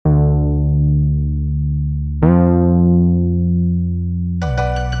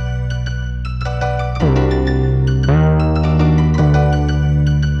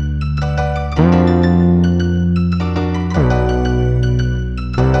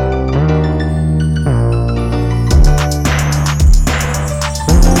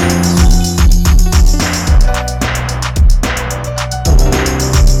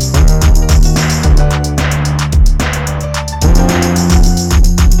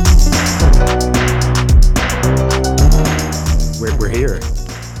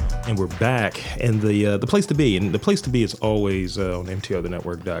back, and the place to be, is always on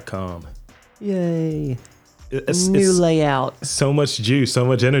mtrthenetwork.com. Yay. It's New layout. so much juice, so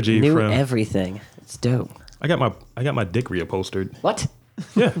much energy. New from everything. It's dope. I got my dick reupholstered. What?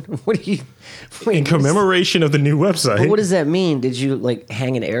 Yeah. What do you... Wait, In commemoration of the new website. But what does that mean? Did you like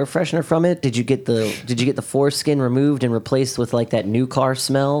hang an air freshener from it? Did you get the foreskin removed and replaced with like that new car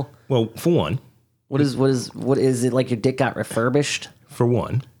smell? Well, for one. What is it, like your dick got refurbished? For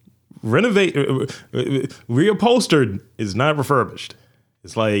one. Reupholstered is not refurbished.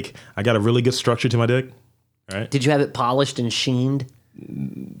 It's like I got a really good structure to my dick. Right? Did you have it polished and sheened?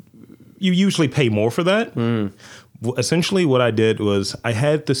 You usually pay more for that. Well, essentially, what I did was I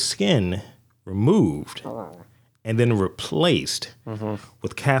had the skin removed and then replaced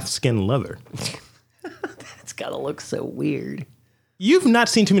with calf skin leather. It's gotta look so weird. You've not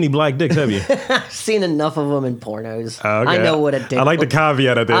seen too many black dicks, have you? I've seen enough of them in pornos. Okay. I know what a dick. I like the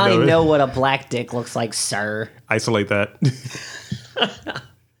caveat at the end I of it. know what a black dick looks like, sir. Isolate that.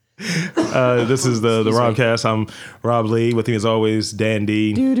 This is the Robcast. I'm Rob Lee. With me as always, Dan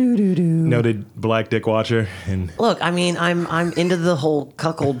D, noted black dick watcher. And look, I mean, I'm into the whole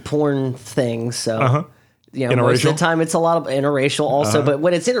cuckold porn thing, so you know, most of the time it's a lot of interracial also. But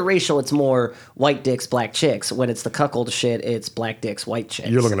when it's interracial, it's more white dicks, black chicks. When it's the cuckold shit, it's black dicks, white chicks.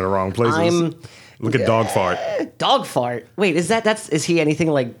 You're looking at the wrong places. Look at dog fart. Dog fart. Wait, is he anything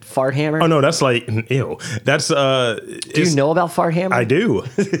like Fart Hammer? Oh no, that's like ew. That's Do you know about Fart Hammer? I do.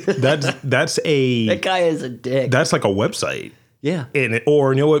 That's a That guy is a dick. That's like a website. Yeah.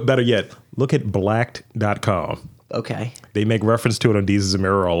 Or you know what? Better yet, look at blacked.com. Okay. They make reference to it on Deez and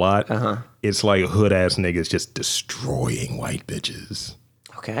Mirror a lot. It's like hood ass niggas just destroying white bitches.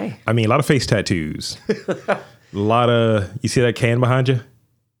 Okay. I mean, a lot of face tattoos. A lot of, you see that can behind you?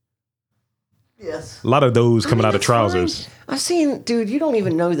 Yes. A lot of those coming out of trousers. Fine. I've seen, dude, you don't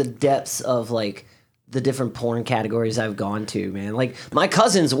even know the depths of like the different porn categories I've gone to, man. Like my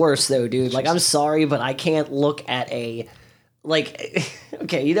cousin's worse though, dude. Like I'm sorry, but I can't look at okay,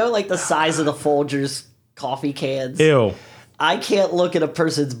 you know, like the size of the Folgers coffee cans. Ew. I can't look at a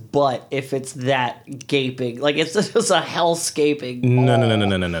person's butt if it's that gaping. Like it's just a hellscaping. No.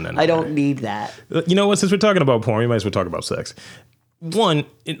 I don't need that. You know what? Since we're talking about porn, we might as well talk about sex. One,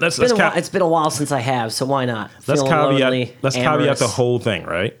 It's been a while since I have, so why not? Let's caveat amorous. the whole thing,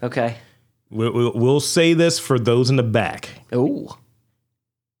 right? Okay. We'll say this for those in the back. Ooh.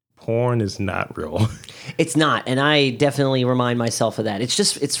 Porn is not real. It's not, and I definitely remind myself of that.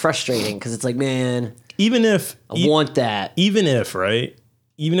 It's frustrating because it's like, man, even if I want that. Even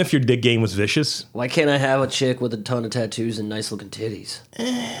if your dick game was vicious, why can't I have a chick with a ton of tattoos and nice looking titties?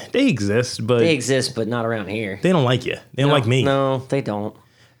 They exist, but not around here. They don't like you. They don't like me. No, they don't.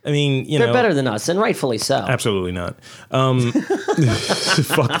 I mean, they're better than us, and rightfully so. Absolutely not. Fuck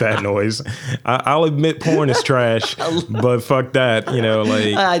that noise. I'll admit porn is trash, but fuck that. You know,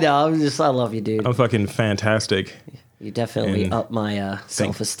 like I know. I love you, dude. I'm fucking fantastic. You definitely up my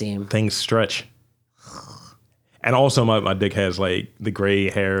self-esteem. Things stretch. And also, my dick has like the gray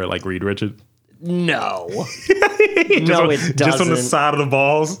hair, like Reed Richards. No, no, it doesn't. Just on the side of the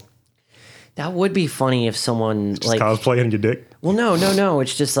balls. That would be funny if someone just cosplaying your dick. Well, no.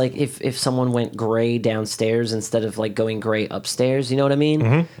 It's just like if someone went gray downstairs instead of like going gray upstairs. You know what I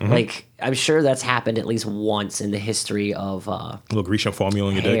mean? Like I'm sure that's happened at least once in the history of a little Grecian formula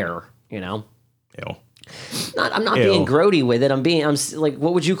in your hair. Dick. You know. Ew. I'm not being grody with it. I'm like,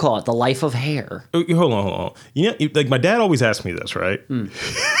 what would you call it? The life of hair. Hold on. You know, like my dad always asked me this, right?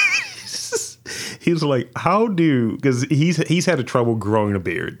 He was like, because he's had trouble growing a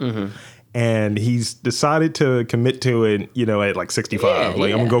beard. And he's decided to commit to it, you know, at like 65. I'm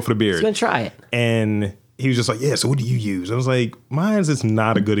going to go for the beard. He's going to try it. And he was just like, so what do you use? I was like, mine's is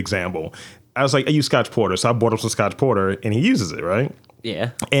not a good example. I was like, I use Scotch Porter. So I bought him some Scotch Porter and he uses it, right? Yeah.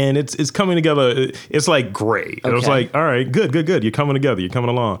 And it's coming together. It's like gray. Okay. I was like, all right, good. You're coming together. You're coming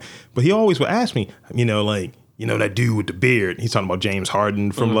along. But he always would ask me, you know, like, that dude with the beard. He's talking about James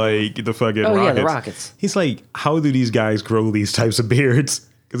Harden from like the fucking Rockets. Yeah, the Rockets. He's like, how do these guys grow these types of beards?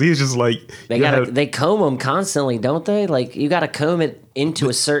 Because he's just like... They comb them constantly, don't they? Like, you got to comb it into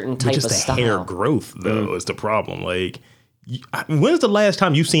a certain type of style. Just the hair growth, though, is the problem. Like, when's the last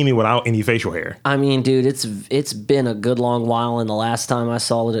time you've seen me without any facial hair? I mean, dude, it's been a good long while, and the last time I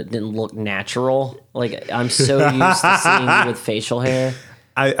saw it didn't look natural. Like, I'm so used to seeing you with facial hair.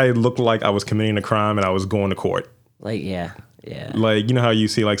 I looked like I was committing a crime and I was going to court. Like, yeah. Yeah. Like, you know how you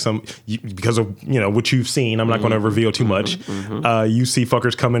see like because of, what you've seen, I'm not going to reveal too much. You see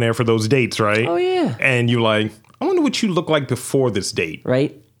fuckers coming there for those dates, right? Oh, yeah. And you're like, I wonder what you look like before this date.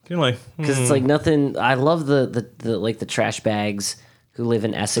 Right. You're like, because it's like nothing. I love the like the trash bags who live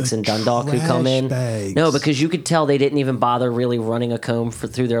in Essex and Dundalk who come in. Bags. No, because you could tell they didn't even bother really running a comb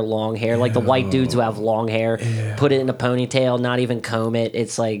through their long hair. Like the white dudes who have long hair, put it in a ponytail, not even comb it.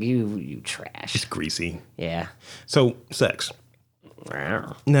 It's like, you trash. It's greasy. Yeah. So, sex.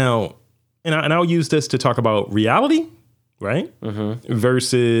 Now, and I'll use this to talk about reality, right?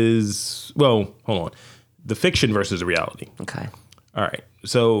 Versus, well, hold on. The fiction versus the reality. Okay. All right.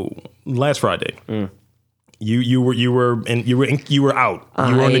 So, last Friday. You were out. You were on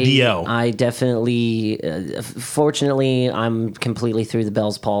the DL. I definitely, fortunately, I'm completely through the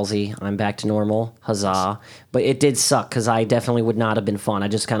Bell's palsy. I'm back to normal. Huzzah! But it did suck because I definitely would not have been fun. I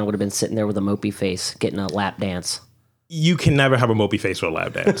just kind of would have been sitting there with a mopey face, getting a lap dance. You can never have a mopey face with a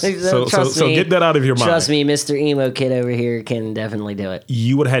lap dance. so get that out of your mind. Trust me, Mr. Emo Kid over here can definitely do it.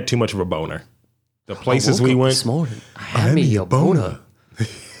 You would have had too much of a boner. The places we went this morning, I had me a boner.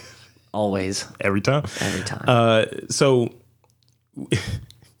 Always. Every time. So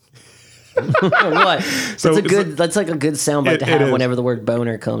what? That's like a good soundbite to have whenever the word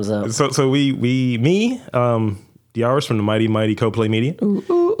boner comes up. So me, Diaris from the Mighty Co-Play Media,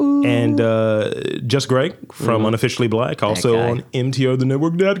 and Just Greg from Unofficially Black, also on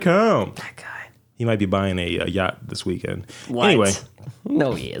MTRthenetwork.com. That guy. He might be buying a yacht this weekend. What? Anyway.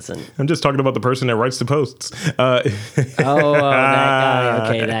 No, he isn't. I'm just talking about the person that writes the posts. That guy.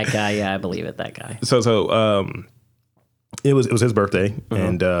 Okay, that guy. Yeah, I believe it. That guy. So it was his birthday,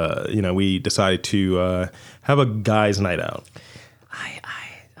 and we decided to have a guys' night out.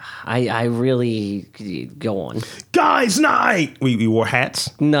 I really go on. Guys' night. We wore hats.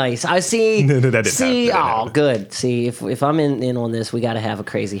 Nice. I see. That didn't happen. Good. See, if I'm in on this, we got to have a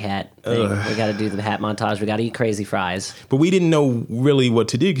crazy hat thing. We got to do the hat montage. We got to eat crazy fries. But we didn't know really what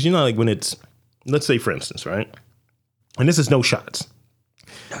to do because like when it's, let's say for instance, right, and this is no shots.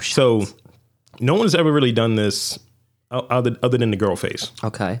 So no one's ever really done this other than the girl face.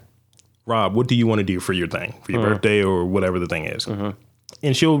 Okay. Rob, what do you want to do for your thing, for your birthday or whatever the thing is?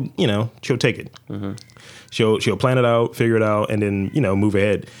 And she'll take it. She'll plan it out, figure it out, and then, move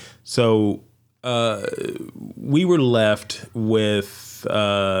ahead. So we were left with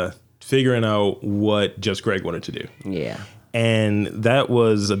figuring out what Just Greg wanted to do. Yeah. And that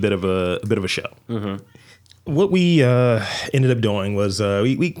was a bit of a show. What we ended up doing was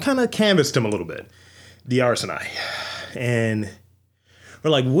we kind of canvassed him a little bit, Diaris and I. And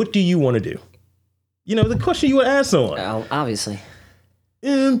we're like, what do you want to do? The question you would ask someone. Obviously.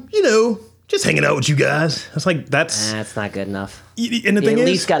 Just hanging out with you guys. It's like, that's not good enough. And the thing at is,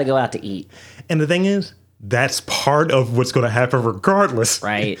 least got to go out to eat. And the thing is, that's part of what's going to happen regardless.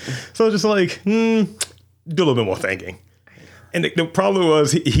 Right. So it's just like, do a little bit more thinking. And the problem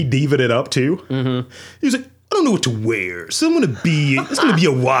was he diva'd it up too. He was like, I don't know what to wear. So it's going to be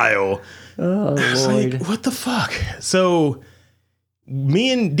a while. Oh, Lord. Like, what the fuck? So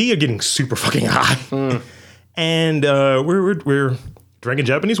me and D are getting super fucking high. And we're drinking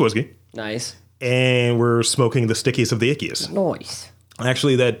Japanese whiskey. Nice. And we're smoking the stickiest of the ickiest. Nice.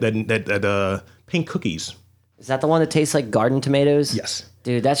 Actually, that pink cookies. Is that the one that tastes like garden tomatoes? Yes.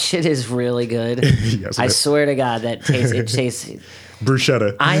 Dude, that shit is really good. Yes, I swear to God, it tastes.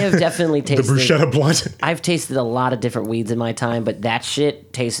 Bruschetta. I have definitely tasted the bruschetta blunt. I've tasted a lot of different weeds in my time, but that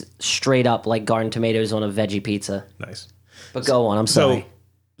shit tastes straight up like garden tomatoes on a veggie pizza. Nice. But go on, I'm sorry.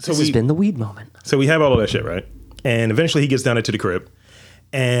 So this has been the weed moment. So we have all of that shit, right? And eventually he gets down into the crib.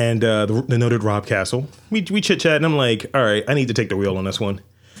 And the noted Rob Castle, we chit-chat, and I'm like, all right, I need to take the wheel on this one.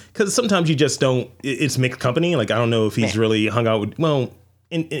 Because sometimes you just don't, it's mixed company. Like, I don't know if he's really hung out with, well,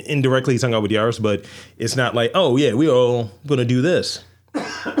 indirectly he's hung out with Yaris, but it's not like, oh, yeah, we're all going to do this.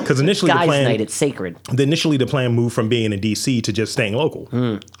 Because initially Guys' the plan... night, it's sacred. Initially the plan moved from being in D.C. to just staying local.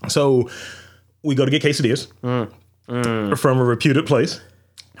 So we go to get quesadillas from a reputed place.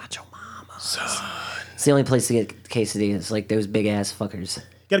 Not your mama. It's the only place to get quesadillas, like those big ass fuckers. You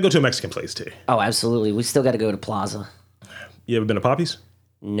got to go to a Mexican place too. Oh, absolutely. We still got to go to Plaza. You ever been to Poppy's?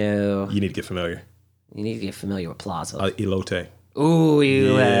 No. You need to get familiar. You need to get familiar with Plaza. Elote. Ooh,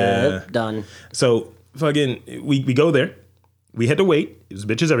 you have done. So fucking, we go there. We had to wait. There's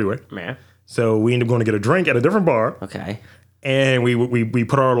bitches everywhere. Yeah. So we ended up going to get a drink at a different bar. Okay. And we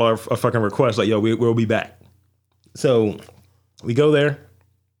put our fucking request like, yo, we'll be back. So we go there,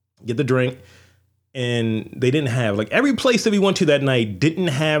 get the drink. And they didn't have, like, every place that we went to that night didn't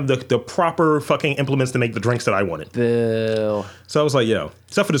have the proper fucking implements to make the drinks that I wanted. Boo. So I was like, yo,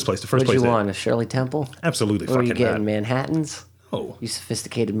 except for this place, the first place. What you want, a Shirley Temple? Absolutely what fucking are you getting, not. Manhattans? Oh. You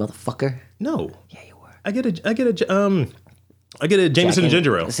sophisticated motherfucker. No. Yeah, you were. I get a Jameson and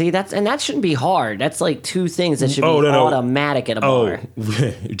ginger ale. See, that shouldn't be hard. That's like two things that should be automatic at a bar.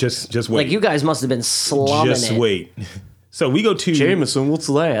 Just wait. Like, you guys must have been slumming it. Just wait. So we go to Jameson, what's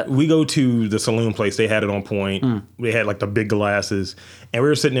that? We go to the saloon place. They had it on point. They had like the big glasses, and we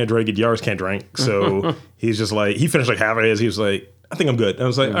were sitting there drinking. Yars can't drink, so he's just like he finished like half of his. He was like, "I think I'm good." And I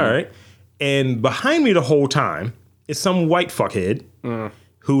was like, "All right." And behind me the whole time is some white fuckhead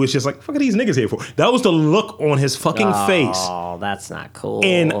who was just like, "Fuck are these niggas here for?" That was the look on his fucking face. Oh, that's not cool.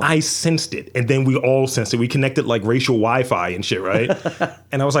 And I sensed it, and then we all sensed it. We connected like racial Wi-Fi and shit, right?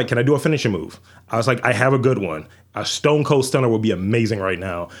 And I was like, "Can I do a finishing move?" I was like, "I have a good one. A Stone Cold Stunner would be amazing right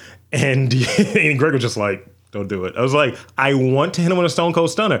now." And, and Greg was just like, "Don't do it." I was like, "I want to hit him with a Stone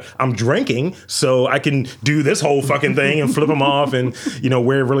Cold Stunner. I'm drinking, so I can do this whole fucking thing and flip him off and,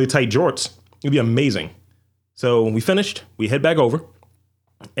 wear really tight jorts. It'd be amazing." So we finished. We head back over,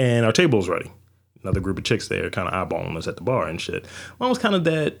 and our table's ready. Another group of chicks there kind of eyeballing us at the bar and shit. One was kind of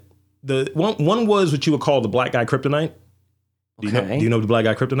that. One was what you would call the black guy kryptonite. Do you know what the black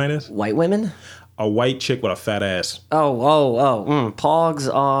guy kryptonite is? White women? A white chick with a fat ass. Pogs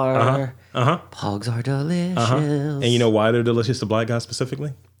are... Pogs are delicious. And you know why they're delicious to black guys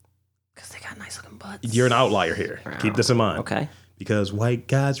specifically? Because they got nice looking butts. You're an outlier here. Keep this in mind. Okay. Because white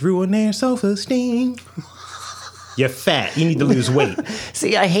guys ruin their self-esteem. You're fat. You need to lose weight.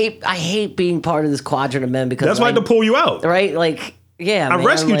 See, I hate being part of this quadrant of men because... That's why I had to pull you out. Right? Like... Yeah, I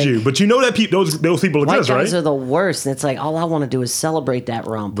rescued you, but you know that those people exist, right? White guys are the worst, and it's like all I want to do is celebrate that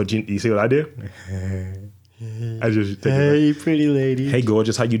rump. But you see what I do? I just take hey, pretty lady. Hey,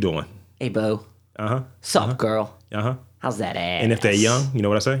 gorgeous, how you doing? Hey, beau. Sup, girl? How's that ass? And if they're young, you know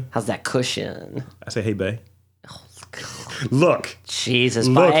what I say? How's that cushion? I say, hey, bae. Oh, God. Look, Jesus,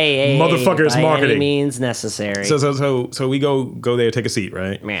 hey, motherfucker, it's marketing. Any means necessary. So we go there, take a seat,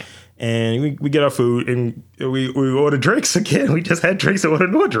 right? Yeah. And we get our food and we order drinks again. We just had drinks and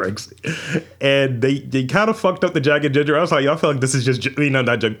ordered more drinks. And they kind of fucked up the Jack and Ginger. I was like, y'all feel like this is just,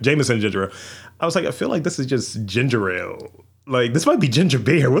 not Jameson ginger ale. I was like, I feel like this is just ginger ale. Like, this might be ginger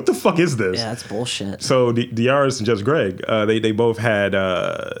beer. What the fuck is this? Yeah, that's bullshit. So Diaris and just Greg, they both had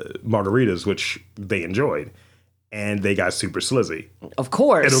margaritas, which they enjoyed. And they got super slizzy. Of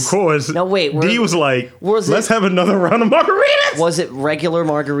course. And of course, no, wait, D was like, let's have another round of margaritas. Was it regular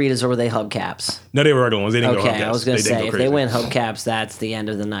margaritas or were they hubcaps? No, they were regular ones. They didn't go hubcaps. Okay, I was going to say, if they went hubcaps, that's the end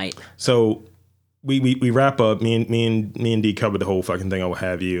of the night. So we wrap up. Me and D covered the whole fucking thing or what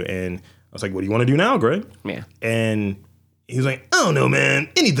have you. And I was like, what do you want to do now, Greg? Yeah. And he was like, I don't know, man.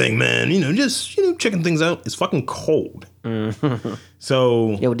 Anything, man. Just checking things out. It's fucking cold. Mm-hmm.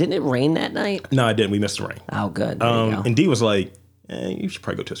 So... Yo, didn't it rain that night? No, it didn't. We missed the rain. Oh, good. And D was like, you should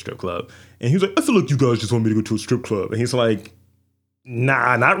probably go to a strip club. And he was like, I feel like you guys just want me to go to a strip club. And he's like,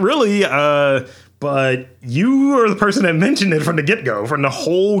 nah, not really. But you are the person that mentioned it from the get-go, from the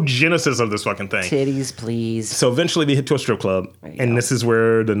whole genesis of this fucking thing. Titties, please. So eventually we hit to a strip club. And this is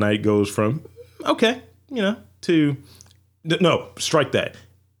where the night goes from, okay, to... No, strike that.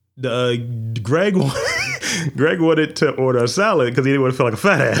 Greg wanted to order a salad because he didn't want to feel like a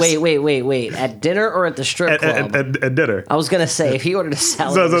fat ass. Wait. At dinner or at the strip club? At dinner. I was going to say, if he ordered a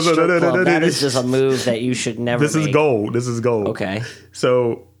salad at the strip club, that is just a move that you should never make. This is gold. Okay.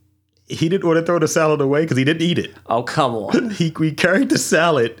 So he didn't want to throw the salad away because he didn't eat it. Oh, come on. We carried the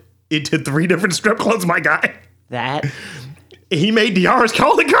salad into 3 different strip clubs, my guy. That? He made Diaris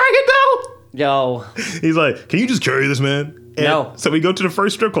call the carry it though. Yo. He's like, can you just carry this, man? And no. So we go to the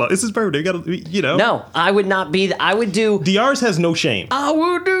first strip club. It's his birthday. You gotta, No, I would not be. I would do. Diaris has no shame. I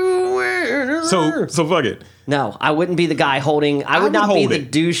would do it. So fuck it. No, I wouldn't be the guy holding. I would not be the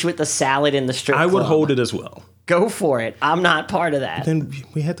douche with the salad in the strip club. I would hold it as well. Go for it. I'm not part of that. Then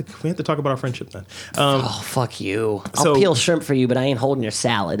we had to talk about our friendship then. Oh, fuck you. I'll peel shrimp for you, but I ain't holding your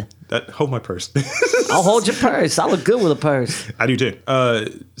salad. Hold my purse. I'll hold your purse. I look good with a purse. I do too.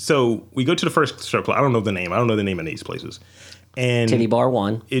 So we go to the first strip club. I don't know the name. I don't know the name of these places. And Titty Bar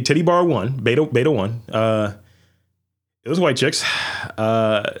 1. Titty Bar 1. Beta 1. It was white chicks.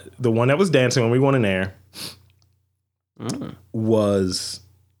 The one that was dancing when we went in there was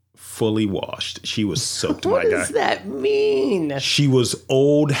fully washed. She was soaked, my guy. What does that mean? She was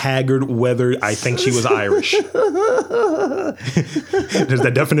old, haggard, weathered. I think she was Irish. Does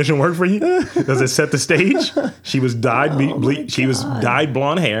that definition work for you? Does it set the stage? She was dyed dyed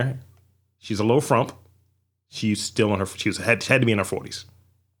blonde hair. She's a little frump. She's still in her. Had to be in her 40s.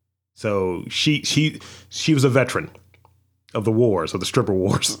 So she was a veteran of the wars, of the stripper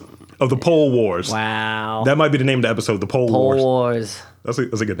wars, of the pole wars. Wow. That might be the name of the episode, the pole wars. That's a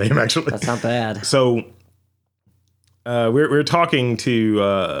good name, actually. That's not bad. So we're talking to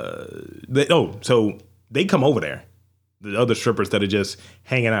so they come over there, the other strippers that are just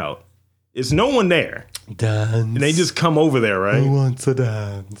hanging out, It's no one there. Dance. And they just come over there, right? Who wants to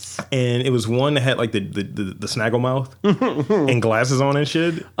dance? And it was one that had like the snaggle mouth and glasses on and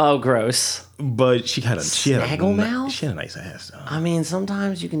shit. Oh, gross. But she had a snaggle mouth? She had a nice ass. I mean,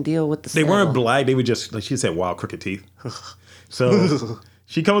 sometimes you can deal with the They snaggle. weren't black. They were just, like she said, wild crooked teeth. So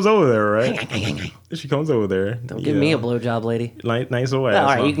she comes over there, right? She comes over there. Don't give me a blowjob, lady. Nice little ass. All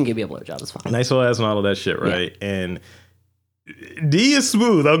right, you can give me a blowjob. That's fine. Nice little ass and all of that shit, right? Yeah. And D is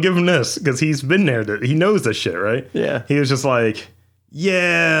smooth. I'll give him this because he's been there. He knows this shit, right? Yeah. He was just like,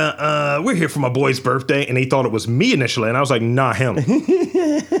 yeah, we're here for my boy's birthday. And they thought it was me initially. And I was like, nah, him.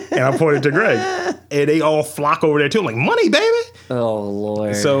 And I pointed to Greg. And they all flock over there too. I'm like, money, baby. Oh,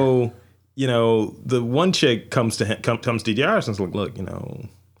 Lord. So, the one chick comes to DRS and is like, look,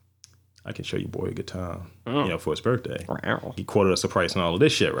 I can show your boy a good time, for his birthday. Wow. He quoted us a price and all of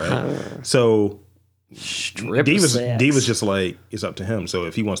this shit, right? So D was just like, it's up to him. So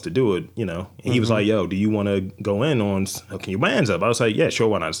if he wants to do it, and he was like, yo, do you want to go in on hooking your bands up? I was like, yeah, sure,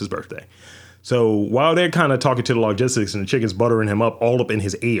 why not? It's his birthday. So while they're kind of talking to the logistics and the chick is buttering him up all up in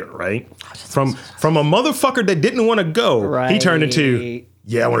his ear, right? From a motherfucker that didn't want to go, he turned into,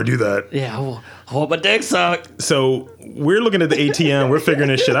 yeah, I want to do that. Yeah, I want my dick sucked. So we're looking at the ATM, we're figuring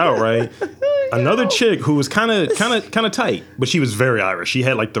this shit out, right? Another chick who was kind of tight, but she was very Irish. She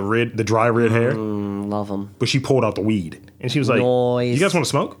had like the dry red hair. Love them. But she pulled out the weed, and she was like, "Noise. You guys want to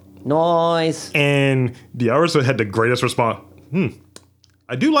smoke?" Noise. And the Irish had the greatest response.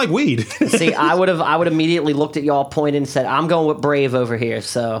 I do like weed. See, I would immediately looked at y'all, pointed, and said, "I'm going with Brave over here."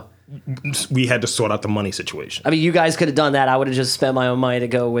 So we had to sort out the money situation. I mean, you guys could have done that. I would have just spent my own money to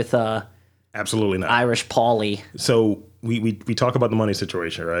go with absolutely not Irish Paulie. So we talk about the money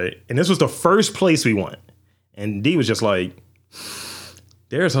situation, right? And this was the first place we went, and D was just like,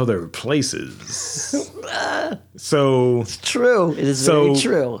 there's other places. So it's true. It is very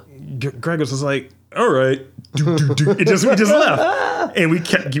true. Greg was just like, all right. We just left. And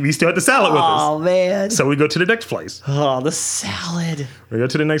we still had the salad with us. Oh, man. So we go to the next place. Oh, the salad. We go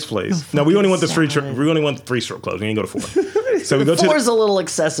to the next place. No, we only want we only want 3 strip clubs. We didn't go to 4. So we go to 4 is a little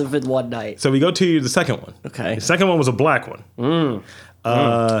excessive in one night. So we go to the second one. Okay. The second one was a black one.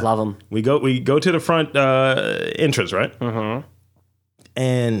 Love them. We go to the front entrance, right? Mm-hmm.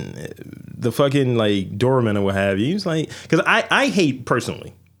 And the fucking like doorman or what have you, he's like, because I hate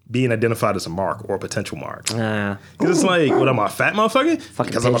personally being identified as a mark or a potential mark. Because it's like, what am I, a fat motherfucker?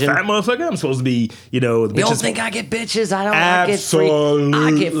 Because I'm a fat motherfucker, I'm supposed to be, the bitches. You don't think I get bitches? I don't. Absolutely.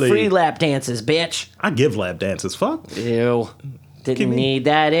 I get free lap dances, bitch. I give lap dances. Fuck. Ew. Didn't need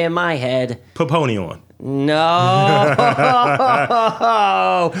that in my head. Put pony on. No.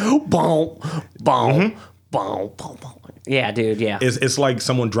 Boom, boom, boom, boom. Yeah, dude. Yeah. It's like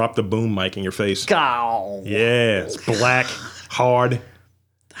someone dropped a boom mic in your face. Oh. Yeah. It's black, hard.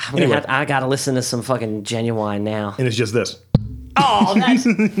 I gotta listen to some fucking Genuine now. And it's just this. Oh,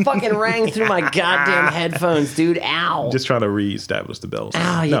 that fucking rang through my goddamn headphones, dude. Ow. Just trying to reestablish the bells.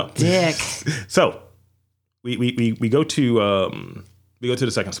 Ow, you dick. So we go to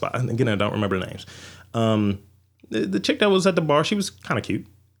the second spot. Again, I don't remember the names. The chick that was at the bar, she was kind of cute.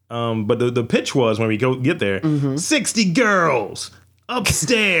 But the pitch was when we get there, 60 girls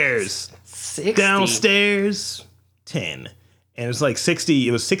upstairs, 60? Downstairs, 10. And it's like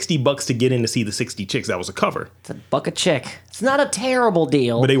 $60 to get in to see the 60 chicks. That was a cover. It's $1 a chick. It's not a terrible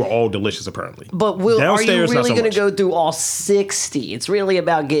deal. But they were all delicious, apparently. But are you really going to go through all 60? It's really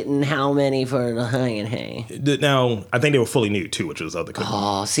about getting how many for the hang. Now, I think they were fully nude, too, which was the other cover.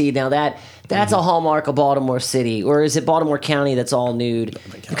 Oh, see, now that's a hallmark of Baltimore City. Or is it Baltimore County that's all nude?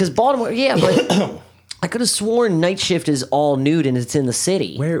 Because Baltimore, yeah, but I could have sworn Night Shift is all nude and it's in the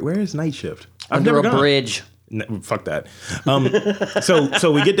city. Where is Night Shift? Under a bridge. Fuck that.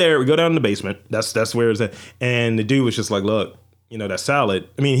 So we get there, we go down in the basement. That's where it's at. And the dude was just like, look, that salad.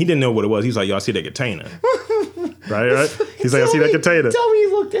 I mean, he didn't know what it was. He's like, yo, I see that container. right? He's like, I see that container. Tell me he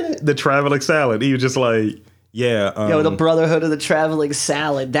looked at it. The traveling salad. He was just like, yeah. The Brotherhood of the Traveling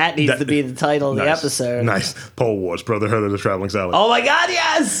Salad. That needs to be the title of the episode. Nice. Pole Wars, Brotherhood of the Traveling Salad. Oh my God,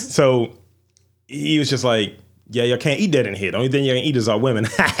 yes! So he was just like, yeah, y'all can't eat that in here. The only thing you can eat is our women.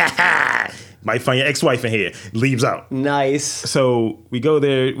 Might find your ex-wife in here. Leaves out. Nice. So we go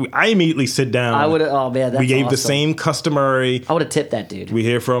there. I immediately sit down. I would have. Oh man, that's we gave awesome. the same customary. I would have tipped that dude. We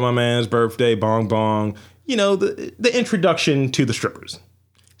here for my man's birthday. Bong bong. The introduction to the strippers.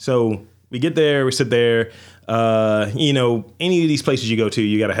 So we get there. We sit there. Any of these places you go to,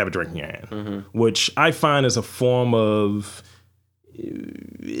 you got to have a drink in your hand, which I find is a form of.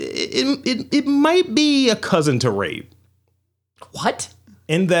 It might be a cousin to rape. What?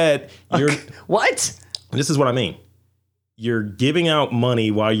 In that you're what? This is what I mean. you're giving out money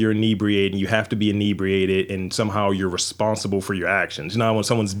while you're inebriated, and you have to be inebriated, and somehow you're responsible for your actions. You know, when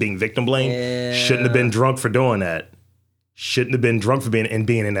someone's being victim blamed, shouldn't have been drunk for doing that. Shouldn't have been drunk for being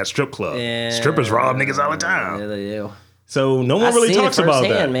in that strip club. Strippers rob niggas all the time. Yeah, they do. So no one really talks about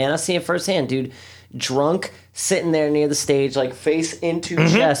that. Man, I see it firsthand, dude. Drunk, sitting there near the stage, like face into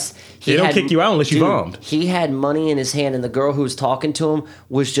chest. They don't kick you out unless you bombed. He had money in his hand, and the girl who was talking to him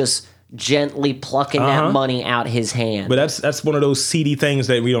was just gently plucking that money out his hand. But that's one of those seedy things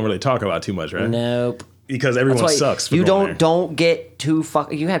that we don't really talk about too much, right? Nope. Because everyone sucks. You don't get too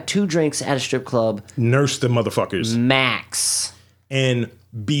You have 2 drinks at a strip club. Nurse the motherfuckers. Max. And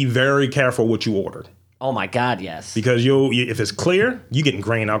be very careful what you order. Oh my God, yes. Because if it's clear, you getting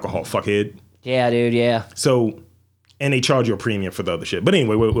grain alcohol, fuckhead. Yeah, dude. Yeah. So, and they charge you a premium for the other shit. But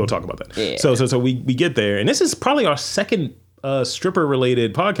anyway, we'll talk about that. Yeah. So we get there, and this is probably our second stripper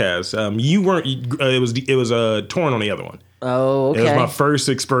related podcast. You weren't. It was torn on the other one. Oh, okay. It was my first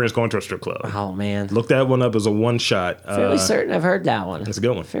experience going to a strip club. Oh man. Look that one up as a one shot. Fairly certain I've heard that one. It's a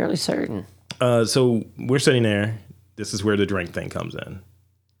good one. Fairly certain. So we're sitting there. This is where the drink thing comes in.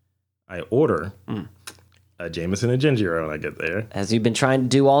 I order a Jameson and ginger ale when I get there. As you've been trying to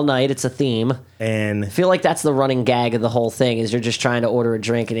do all night, it's a theme. And I feel like that's the running gag of the whole thing is you're just trying to order a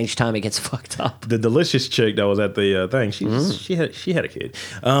drink and each time it gets fucked up. The delicious chick that was at the thing, she had a kid.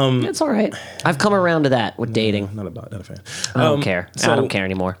 It's all right. I've come around to that with dating. Not a fan. I don't care. I don't care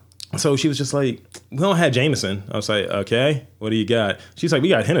anymore. So she was just like, we don't have Jameson. I was like, okay, what do you got? She's like, we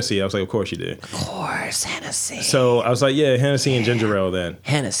got Hennessy. I was like, of course you do. Of course, Hennessy. So I was like, yeah, Hennessy and ginger ale then.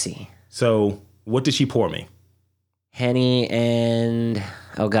 Hennessy. So what did she pour me? Henny and...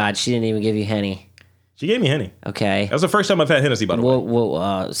 Oh, God, she didn't even give you Henny. She gave me Henny. Okay. That was the first time I've had Hennessy, by the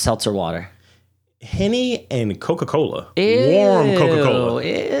way. Seltzer water. Henny and Coca-Cola. Ew, warm Coca-Cola.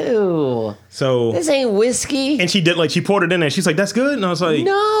 Ew. So... This ain't whiskey. And she poured it in there. She's like, that's good? And I was like...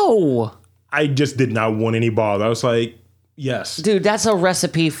 No. I just did not want any bother. I was like, yes. Dude, that's a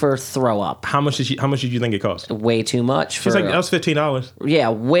recipe for throw up. How much did you think it cost? Way too much. She's like, that was $15. Yeah,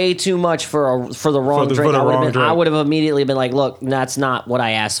 way too much for the wrong drink. I would have immediately been like, look, that's not what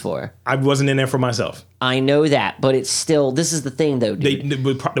I asked for. I wasn't in there for myself. I know that, but it's still, this is the thing though, dude.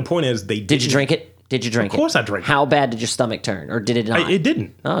 The point is, Did you drink it? Did you drink it? Of course I drank it. How bad did your stomach turn? Or did it not? It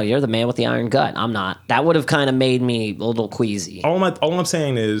didn't. Oh, you're the man with the iron gut. I'm not. That would have kind of made me a little queasy. All I'm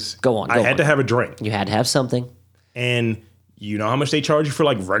saying is... I had to have a drink. You had to have something. And you know how much they charge you for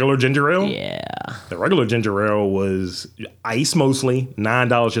like regular ginger ale? Yeah. The regular ginger ale was ice mostly,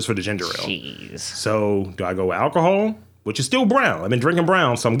 $9 just for the ginger ale. Jeez. So do I go with alcohol? Which is still brown. I've been drinking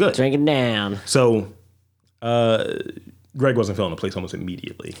brown, so I'm good. Drinking down. So... Greg wasn't feeling the place almost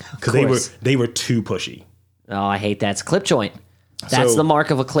immediately because they were too pushy. Oh, I hate that. It's a clip joint. That's the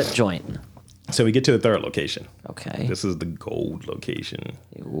mark of a clip joint. So we get to the third location. Okay. This is the gold location.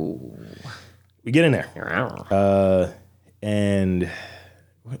 Ooh. We get in there. And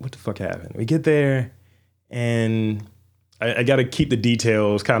what the fuck happened? We get there, and I got to keep the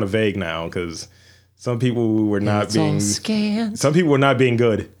details kind of vague now because some people were not being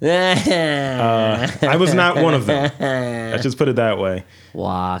good. I was not one of them. Let's just put it that way.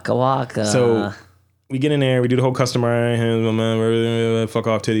 Waka waka. So we get in there, we do the whole customer, fuck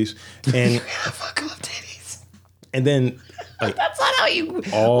off titties, and fuck off titties. And then like that's not how you.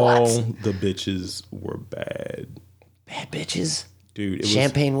 All the bitches were bad. Bad bitches, dude.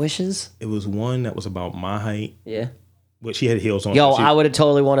 Champagne wishes. It was one that was about my height. Yeah. But she had heels on. Yo, I would have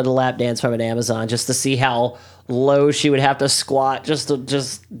totally wanted a lap dance from an Amazon just to see how low she would have to squat just to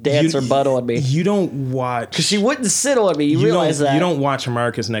dance her butt on me. You don't watch... Because she wouldn't sit on me. You realize that. You don't watch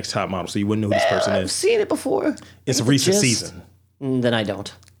America's Next Top Model, so you wouldn't know who this person is. I've seen it before. It's a recent season. Then I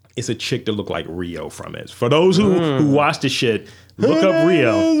don't. It's a chick that looked like Rio from it. For those who watch the shit, look up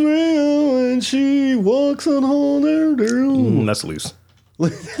Rio. Rio and she walks on hold air down. That's loose.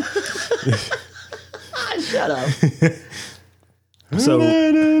 Shut up. So I'm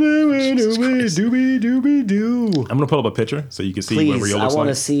gonna pull up a picture so you can see what Rio looks like. I want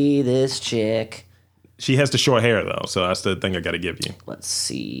to see this chick. She has the short hair though, so that's the thing I got to give you. Let's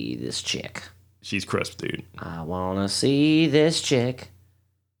see this chick. She's crisp, dude. I want to see this chick.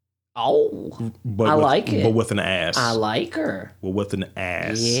 Oh, I like it. But with an ass. I like her. Well, with an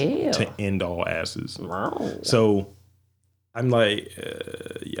ass. Yeah. To end all asses. Wow. So I'm like,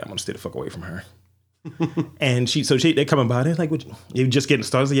 yeah, I'm gonna stay the fuck away from her. And they coming by. They're like, you just getting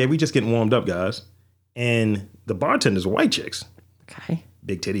started? Like, yeah, we just getting warmed up, guys. And the bartenders were white chicks. Okay.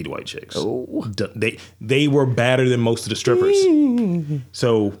 Big tittied white chicks. Oh. They were badder than most of the strippers.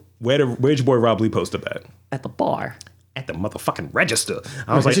 So where'd your boy Rob Lee post up at? At the bar. At the motherfucking register.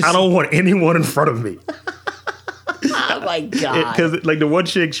 I was like, I don't want anyone in front of me. Oh my God. Because like the one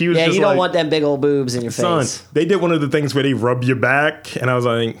chick, she was yeah, just you don't like, want them big old boobs in your son, face. they did one of the things where they rub your back, and I was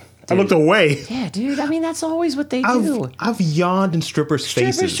like, I looked away. Yeah, dude. I mean, that's always what they do. I've yawned in strippers'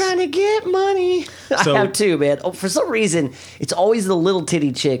 faces. Strippers trying to get money. So, I have too, man. Oh, for some reason, it's always the little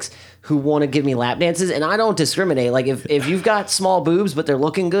titty chicks who want to give me lap dances, and I don't discriminate. Like, if you've got small boobs but they're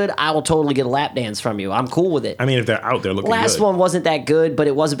looking good, I will totally get a lap dance from you. I'm cool with it. I mean, if they're out there looking Last good. one wasn't that good, but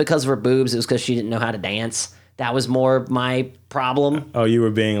it wasn't because of her boobs. It was because she didn't know how to dance. That was more my problem. Oh, you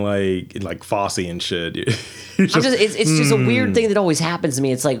were being like Fosse and shit. It's just a weird thing that always happens to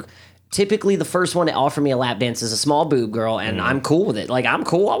me. It's like, typically the first one to offer me a lap dance is a small boob girl, and I'm cool with it. Like, I'm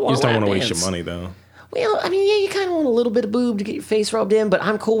cool. I want You just don't want to waste your money, though. Well, I mean, yeah, you kind of want a little bit of boob to get your face rubbed in, but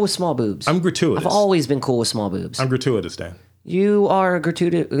I'm cool with small boobs. I'm gratuitous. I've always been cool with small boobs. I'm gratuitous, Dan. You are a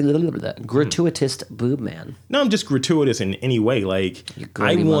gratuitous boob man. No, I'm just gratuitous in any way. Like,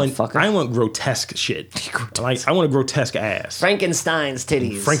 I want grotesque shit. Like, I want a grotesque ass. Frankenstein's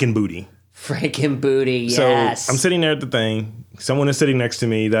titties. Franken booty. Franken booty, yes. So I'm sitting there at the thing. Someone is sitting next to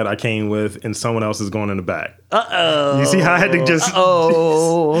me that I came with, and someone else is going in the back. Uh-oh. You see how I had to just...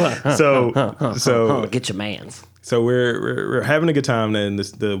 So get your mans. So we're having a good time, and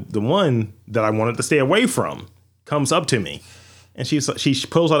the one that I wanted to stay away from comes up to me. And she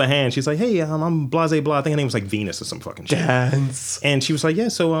pulls out a hand. She's like, hey, I'm blase blah. I think her name was like Venus or some fucking shit. Dance. And she was like, yeah,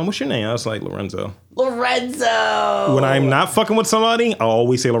 so what's your name? I was like, Lorenzo. Lorenzo. When I'm not fucking with somebody, I'll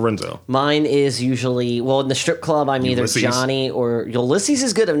always say Lorenzo. Mine is usually, well, in the strip club, I'm Ulysses. either Johnny or, Ulysses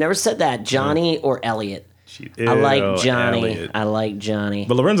is good. I've never said that. Johnny or Elliot. I like Johnny. Elliot. I like Johnny.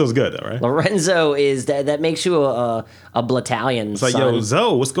 But Lorenzo's good, though, right? Lorenzo is, that makes you a battalion. It's like, yo,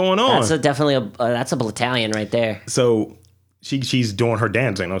 Zoe, what's going on? That's definitely a battalion right there. So she's doing her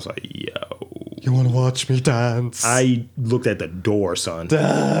dancing. I was like, yo. You want to watch me dance? I looked at the door, son.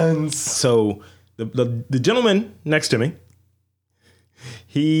 Dance. So the gentleman next to me,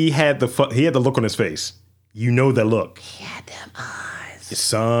 he had the look on his face. You know that look. He had them eyes.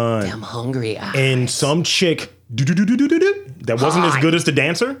 Son. Them hungry eyes. And some chick that wasn't as good as the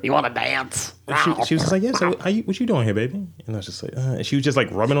dancer. You want to dance? She was like, yeah, so what you doing here, baby? And I was just like, and she was just like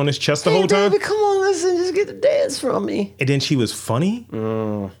rubbing on his chest the whole time. Baby, come on, listen, just get the dance from me. And then she was funny.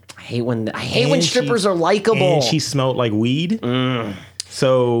 I hate when strippers are likable. And she smelled like weed.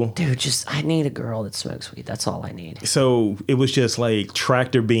 So, dude, I need a girl that smokes weed. That's all I need. So it was just like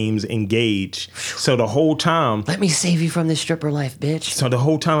tractor beams engaged. So the whole time, let me save you from this stripper life, bitch. So the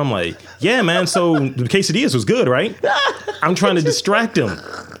whole time I'm like, yeah, man. So the quesadillas was good, right? I'm trying to distract him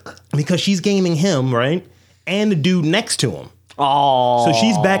because she's gaming him, right, and the dude next to him. Oh, so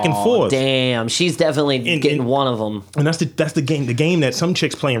she's back and forth. Damn, she's definitely getting one of them. And that's the game that some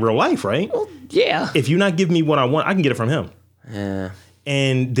chicks play in real life, right? Well, yeah. If you're not giving me what I want, I can get it from him. Yeah.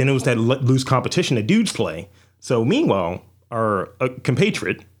 And then it was that loose competition that dudes play. So meanwhile, our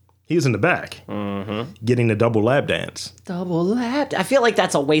compatriot, he was in the back, getting the double lap dance. Double lap. I feel like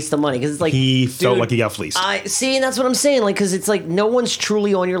that's a waste of money because it's like he felt like he got fleeced. And that's what I'm saying. Like, because it's like no one's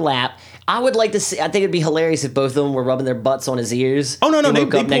truly on your lap. I would like to see. I think it'd be hilarious if both of them were rubbing their butts on his ears. Oh no, they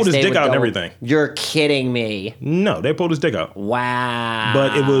pulled his dick out and everything. You're kidding me. No, they pulled his dick out. Wow.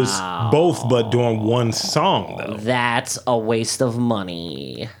 But it was both, but during one song though. That's a waste of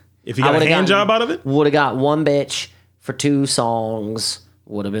money. If you got a hand job out of it, would have got one bitch for 2 songs.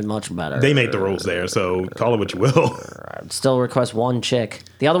 Would have been much better. They make the rules there, so call it what you will. I'd still request one chick.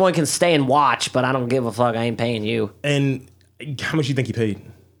 The other one can stay and watch, but I don't give a fuck. I ain't paying you. And how much you think he paid?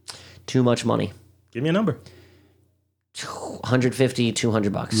 Too much money. Give me a number. 150,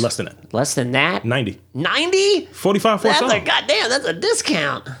 $200. Less than that. Less than that? 90. 90? 45 for a song. Goddamn, that's a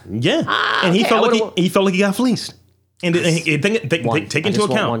discount. Yeah. And he felt like he got fleeced. And take into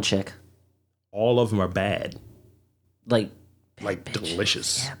account. One chick. All of them are bad. Like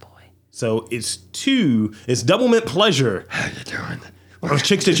delicious. Yeah, boy. So it's double mint pleasure. How you doing? Those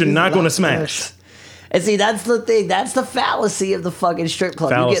chicks that you're not going to smash. And see, that's the thing. That's the fallacy of the fucking strip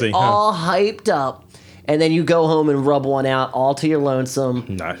club. You get all hyped up, and then you go home and rub one out all to your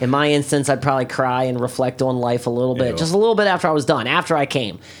lonesome. No. In my instance, I'd probably cry and reflect on life a little bit. Just a little bit after I was done, after I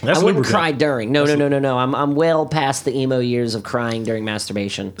came. I wouldn't cry during. No. I'm well past the emo years of crying during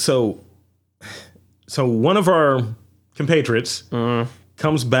masturbation. So one of our compatriots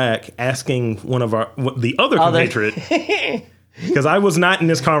comes back asking the other compatriot... Because I was not in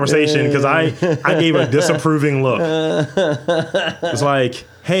this conversation because I gave a disapproving look. It's like,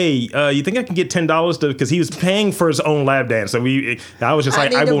 hey, you think I can get $10 because he was paying for his own lap dance. So I was just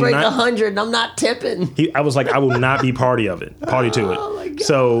like, I will break 100 and I'm not tipping. I was like, I will not be party to it. Oh my God.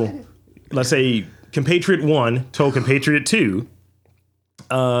 So let's say compatriot 1 told compatriot 2.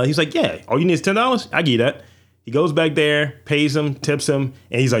 He's like, yeah, all you need is $10. I give you that. He goes back there, pays him, tips him,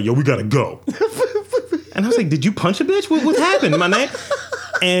 and he's like, yo, we gotta go. And I was like, did you punch a bitch? What happened, my man?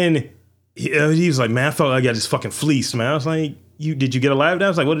 And he was like, man, I felt like I just fucking fleeced, man. I was like, did you get a lap dance? I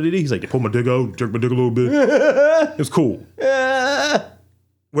was like, what did he do? He's like, they pulled my dick out, jerked my dick a little bit. It was cool. Where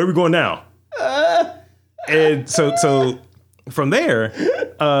are we going now? And so from there,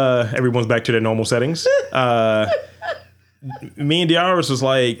 everyone's back to their normal settings. Me and Diaris was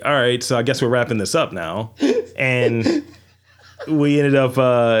like, all right, so I guess we're wrapping this up now. And we ended up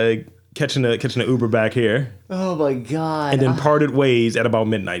catching the Uber back here. Oh my God. And then parted ways at about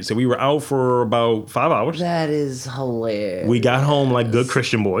midnight. So we were out for about 5 hours. That is hilarious. We got home like good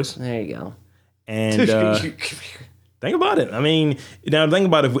Christian boys. There you go. And think about it. I mean, now think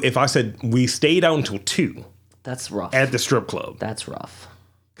about it. If I said we stayed out until 2. That's rough. At the strip club. That's rough.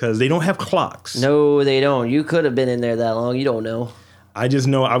 Because they don't have clocks. No, they don't. You could have been in there that long. You don't know. I just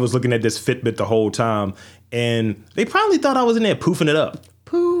know I was looking at this Fitbit the whole time. And they probably thought I was in there poofing it up.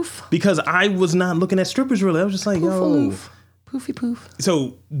 Poof. Because I was not looking at strippers really. I was just like, yo. Poofy poof.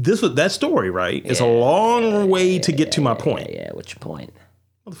 So this was that story, right? It's a long way to get to my point. Yeah, what's your point?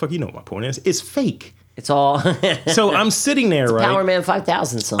 Motherfucker, you know what my point is. It's fake. It's all... So I'm sitting there, right? Power Man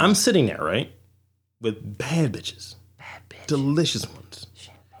 5000 song. I'm sitting there, right? With bad bitches. Delicious ones.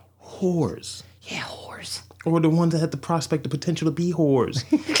 Whores. Yeah, whores. Or the ones that had the prospect, the potential to be whores.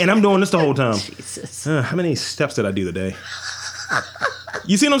 And I'm doing this the whole time. Jesus. How many steps did I do today?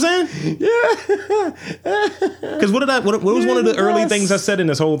 You see what I'm saying? Yeah. Because what was one of the early things I said in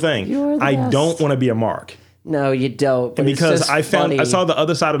this whole thing? I don't want to be a mark. No, you don't. But because I saw the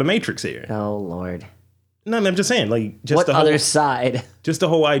other side of the matrix here. Oh Lord. No, I'm just saying, like, just what the whole, other side? Just the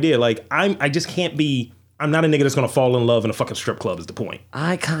whole idea. Like, I just can't be. I'm not a nigga that's gonna fall in love in a fucking strip club. Is the point?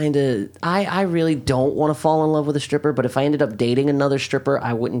 I really don't want to fall in love with a stripper. But if I ended up dating another stripper,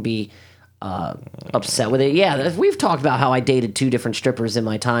 I wouldn't be upset with it. Yeah, we've talked about how I dated 2 different strippers in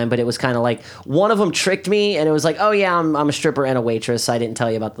my time, but it was kind of like one of them tricked me, and it was like, oh yeah, I'm a stripper and a waitress. I didn't tell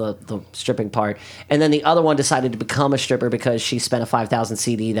you about the stripping part. And then the other one decided to become a stripper because she spent a 5,000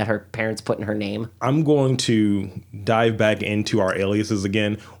 CD that her parents put in her name. I'm going to dive back into our aliases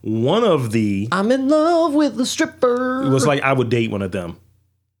again. One of the I'm in love with the stripper. It was like I would date one of them.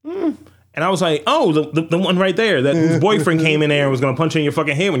 And I was like, oh, the one right there, that whose boyfriend came in there and was going to punch you in your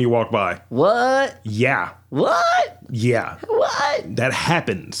fucking head when you walk by. What? Yeah. What? Yeah. What? That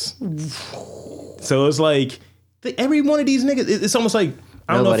happens. So it's like, every one of these niggas, it's almost like,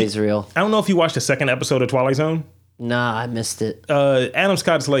 nobody's real. I don't know if you watched the second episode of Twilight Zone. Nah, I missed it. Adam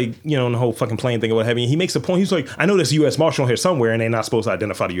Scott's like, in the whole fucking plane thing or what have you. He makes a point. He's like, I know there's a U.S. Marshal here somewhere and they're not supposed to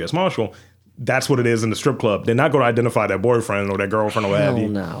identify the U.S. Marshal. That's what it is in the strip club. They're not going to identify that boyfriend or that girlfriend or what have you.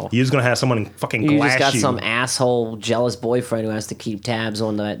 No. You're just going to have someone fucking glass you. You just got some asshole jealous boyfriend who has to keep tabs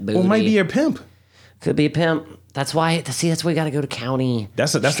on that booty. Or might be your pimp. Could be a pimp. That's why. That's why we got to go to county.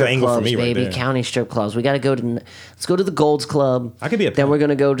 That's the angle clubs, for me, baby. Right there. County strip clubs. We got to go to. Let's go to the Gold's Club. I could be a pimp. Then we're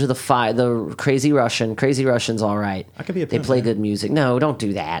gonna go to the Crazy Russian. Crazy Russian's all right. I could be a pimp. They play good music. No, don't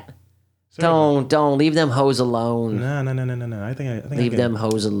do that. Don't leave them hoes alone. No. I think leave them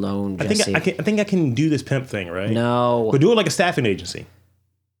hoes alone, Jesse. I think I can do this pimp thing, right? No, but do it like a staffing agency.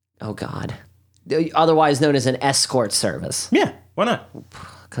 Oh God, otherwise known as an escort service. Yeah, why not?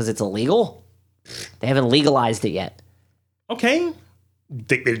 Because it's illegal. They haven't legalized it yet. Okay,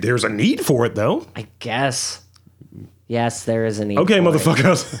 there's a need for it though. I guess. Yes, there is a need. Okay, for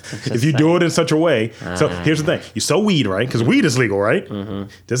motherfuckers. If you do it in such a way. So here's the thing: you sell weed, right? Because weed is legal, right? Mm-hmm.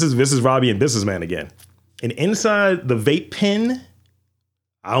 This is Robbie and Businessman again. And inside the vape pen,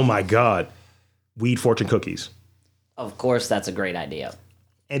 oh my God, weed fortune cookies. Of course, that's a great idea.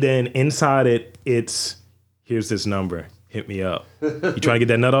 And then inside it's here's this number. Hit me up. You trying to get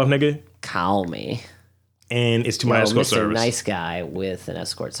that nut off, nigga? Call me. And it's to my escort Mr. service. Nice guy with an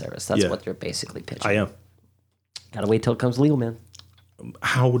escort service. That's what you're basically pitching. I am. Gotta wait till it comes legal, man.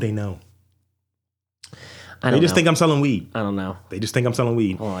 How would they know? They just think I'm selling weed. I don't know. They just think I'm selling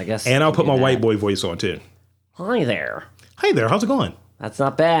weed. Well, I guess. And I'll put my white boy voice on too. Hi there. Hey there. How's it going? That's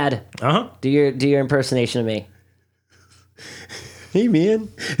not bad. Do your impersonation of me. Hey man.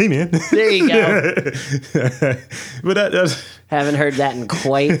 Hey man. There you go. But that's haven't heard that in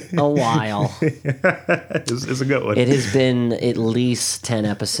quite a while. It's a good one. It has been at least 10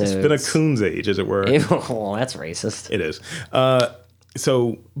 episodes. It's been a coon's age, as it were. Oh, that's racist. It is.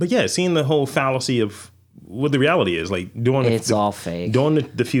 But yeah, seeing the whole fallacy of what the reality is, like doing it's all fake. Doing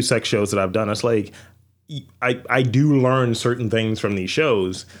the few sex shows that I've done, it's like I do learn certain things from these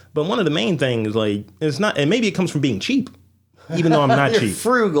shows, but one of the main things, like, it's not, and maybe it comes from being cheap, even though I'm not cheap.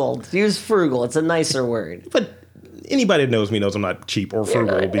 Frugal. Use frugal. It's a nicer word. But anybody that knows me knows I'm not cheap or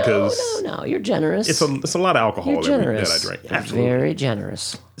frugal because no, you're generous. it's a lot of alcohol You're generous. that I drink. You're Absolutely. very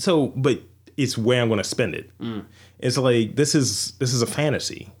generous. So, but it's where I'm going to spend it. It's like this is a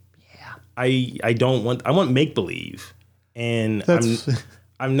fantasy. Yeah. I want make believe, and That's-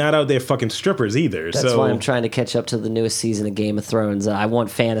 I'm not out there fucking strippers either. That's why I'm trying to catch up to the newest season of Game of Thrones. I want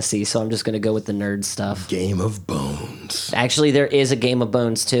fantasy, so I'm just going to go with the nerd stuff. Game of Bones. Actually, there is a Game of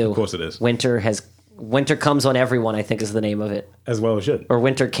Bones too. Of course it is. Winter Comes on Everyone, I think is the name of it. As well as should. Or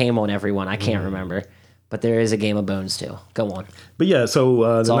Winter Came on Everyone. I can't remember. But there is a Game of Bones too. Go on. But yeah,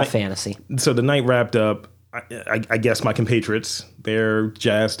 so It's all fantasy. So the night wrapped up. I guess my compatriots, they're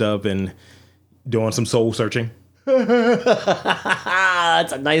jazzed up and doing some soul searching.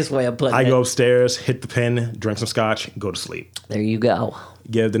 That's a nice way of putting it. I go upstairs, hit the pen, drink some scotch, go to sleep. There you go.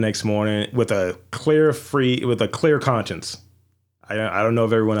 Get up the next morning with a clear conscience. I don't know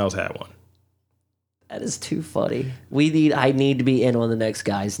if everyone else had one. That is too funny. I need to be in on the next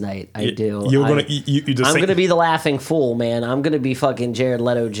guy's night. I do. I'm gonna be the laughing fool, man. I'm gonna be fucking Jared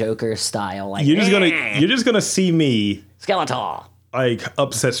Leto Joker style. Like you're just gonna see me Skeletor. like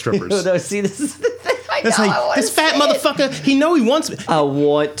upset strippers. No, see, this is the thing. That's like this fat motherfucker. He wants me. I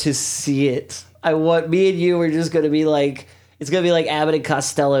want to see it. Me and you are just gonna be like, it's gonna be like Abbott and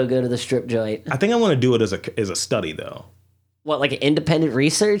Costello go to the strip joint. I think I want to do it as a study though. What, like an independent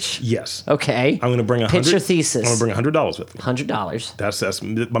research? Yes. Okay. I'm gonna bring pitch your thesis. I'm gonna bring $100 with me. $100. That's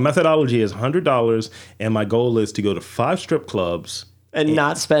my methodology is $100, and my goal is to go to 5 strip clubs And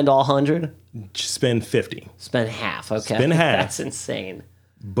not spend all 100? spend 50, Spend half, okay. Spend half. That's insane.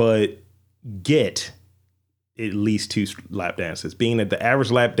 but get at least 2 lap dances. Being that the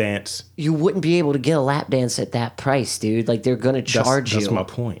average lap dance, You wouldn't be able to get a lap dance at that price, dude. Like, they're going to charge that's you. my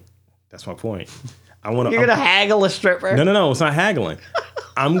point. That's my point. I want to. You're going to haggle a stripper? No. It's not haggling.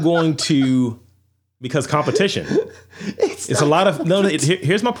 I'm going to because competition. It's a lot of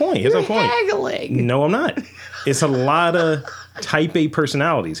here's my point. Here's my point. Haggling. No, I'm not. It's a lot of type A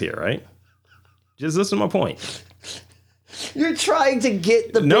personalities here, right? Just listen to my point. You're trying to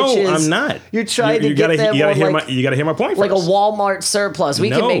get the No, bitches. I'm not. You're trying to you get gotta, them you gotta on hear like, you gotta hear my point like a first. Walmart surplus. We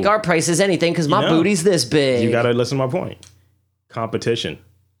can No. make our prices anything because my No. booty's this big. You gotta listen to my point. Competition.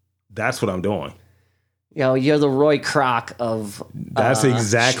 That's what I'm doing. You know, you're the Roy Kroc of That's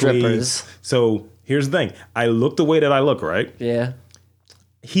exactly. strippers. So here's the thing. I look the way that I look, right? Yeah.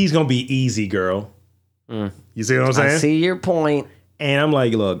 He's gonna be easy, girl. You see what I'm saying? I see your point. And I'm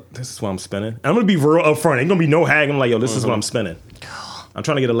like, look, this is what I'm spending. I'm gonna be real upfront. Ain't gonna be no hag. I'm like, yo, this is what I'm spending. I'm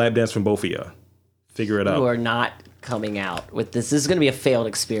trying to get a lap dance from both of y'all. Figure it You out. are not coming out with this. This is going to be a failed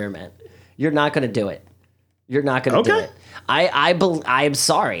experiment. You're not going to do it. You're not going to do Okay. it. I'm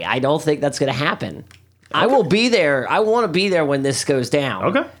sorry. I don't think that's going to happen. I will be there. I want to be there when this goes down.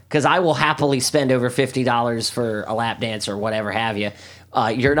 Okay. Because I will happily spend over $50 for a lap dance or whatever have you.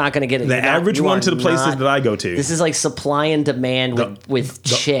 You're not going to get it. The average one to the places that I go to. This is like supply and demand with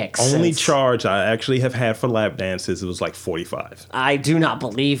chicks. Only It's- charge I actually have had for lap dances, it was like $45. I do not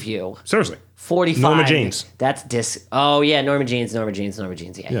believe you. Seriously. 45. Norma Jeans. That's Oh yeah, Norma Jeans.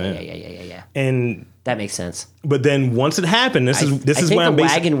 Yeah. And That makes sense. but then once it happened, this I is think where I'm the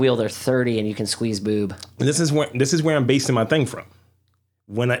basing. wagon wheel, they're 30 and you can squeeze boob. This is where I'm basing my thing from.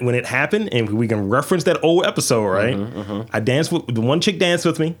 When it happened, and we can reference that old episode, right? I danced with the one chick danced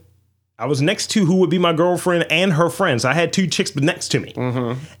with me. I was next to who would be my girlfriend and her friends. I had 2 chicks next to me,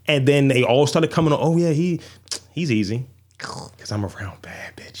 and then they all started coming on. Oh yeah, he's easy because I'm around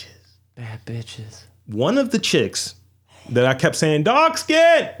bad bitches. Bad bitches. One of the chicks that I kept saying dog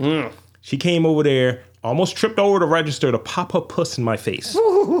skin, she came over there, almost tripped over the register to pop her puss in my face.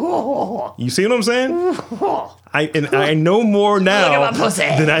 You see what I'm saying? I know more now Look at my pussy.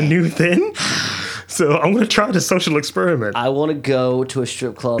 than I knew then. So I'm gonna try the social experiment. I want to go to a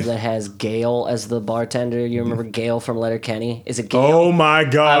strip club that has Gail as the bartender. You remember Gail from Letterkenny? Is it Gail? Oh my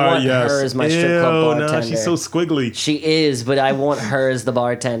god! I want yes. her as my strip club Ew, bartender. No, she's so squiggly. She is, but I want her as the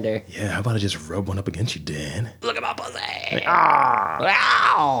bartender. Yeah, how about I just rub one up against you, Dan? Look at my pussy.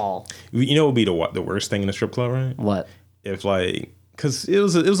 Ow. You know what would be the worst thing in a strip club, right? What? If like, because it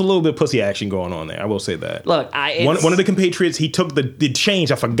was a little bit of pussy action going on there. I will say that. Look, One of the compatriots, he took the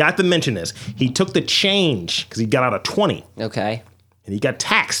change. I forgot to mention this. He took the change because he got out a 20. Okay. And he got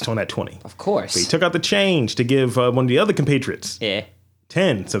taxed on that 20. Of course. He took out the change to give one of the other compatriots Yeah.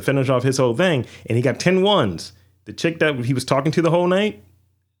 10 to finish off his whole thing. And he got 10 ones. The chick that he was talking to the whole night,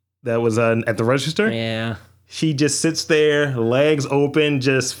 that was at the register, Yeah. she just sits there, legs open,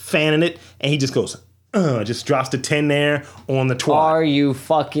 just fanning it. And he just goes, just drops the 10 there on the twat. Are you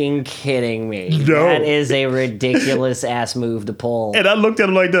fucking kidding me? No. That is a ridiculous ass move to pull. And I looked at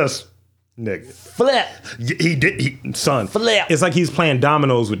him like this. Nigga. Flip. He did. Son. Flip. It's like he's playing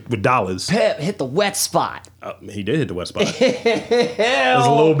dominoes with dollars. Pip, hit the wet spot. He did hit the wet spot. There's a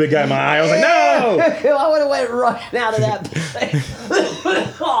little big guy in my eye. I was like, no. I would have went right out of that.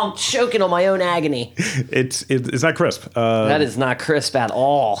 Oh, I'm choking on my own agony. It's not crisp. That is not crisp at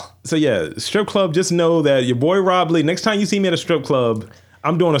all. So yeah, strip club, just know that your boy Rob Lee, next time you see me at a strip club,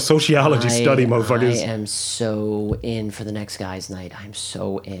 I'm doing a sociology study, motherfuckers. I am so in for the next guy's night. I'm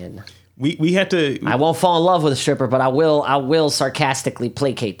so in. We have to. I won't fall in love with a stripper, but I will sarcastically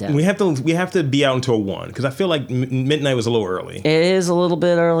placate them. We have to be out until 1 because I feel like midnight was a little early. It is a little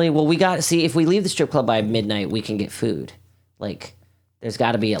bit early. Well, we got to see if we leave the strip club by midnight, we can get food. Like, there's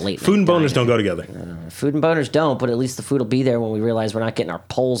got to be a late. Food and boners don't go together. Food and boners don't, but at least the food will be there when we realize we're not getting our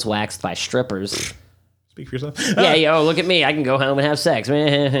poles waxed by strippers. Speak for yourself. Yeah, yo, look at me. I can go home and have sex.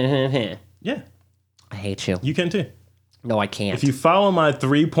 Yeah, I hate you. you can too. No, I can't. If you follow my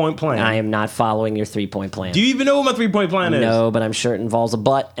 3-point plan, I am not following your 3-point plan. do you even know what my 3-point plan is? No, but I'm sure it involves a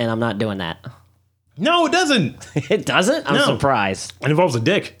butt, and I'm not doing that. No, it doesn't. It doesn't? I'm No. surprised. It involves a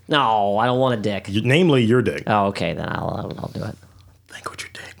dick, No, I don't want a dick. namely your dick. Oh, okay, then I'll do it. Think with your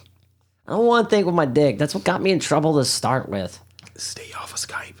dick. I don't want to think with my dick. That's what got me in trouble to start with. Stay off of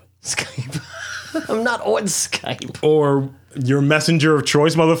Skype. Skype. I'm not on Skype. Or your messenger of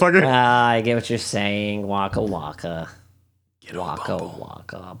choice, motherfucker. I get what you're saying. Waka waka. Get on Waka Bumble.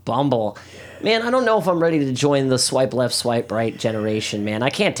 waka. Bumble. Man, I don't know if I'm ready to join the swipe left, swipe right generation, man. I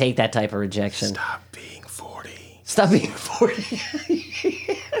can't take that type of rejection. Stop being 40. Stop being 40.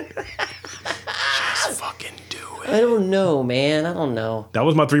 Just fucking do it. I don't know, man. I don't know. That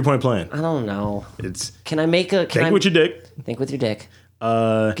was my 3-point plan. I don't know. It's Can I make a... think with your dick. Think with your dick.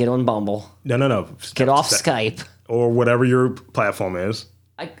 Get on Bumble. No. Get off Skype. Or whatever your platform is.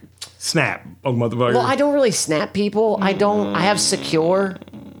 I, Snap. Oh, motherfucker. well, I don't really snap people. I have Secure.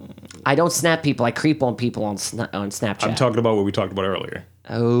 I don't snap people. I creep on people on Snapchat. I'm talking about what we talked about earlier.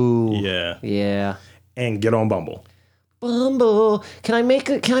 Oh. Yeah. Yeah. And get on Bumble. Bumble. Can I make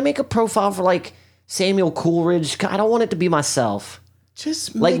a profile for like Samuel Coleridge? I don't want it to be myself.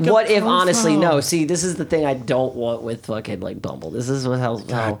 Just Like, make a what if profile. honestly? No. See, this is the thing I don't want with fucking like Bumble. This is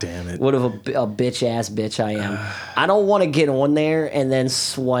how damn it. what of a bitch ass bitch I am. I don't want to get on there and then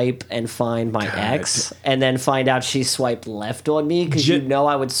swipe and find my ex and then find out she swiped left on me because you know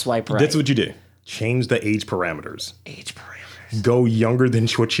I would swipe right. That's what you do. Change the age parameters. Age parameters. Go younger than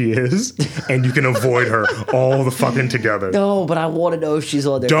what she is, and you can avoid her all the fucking together. No, but I want to know if she's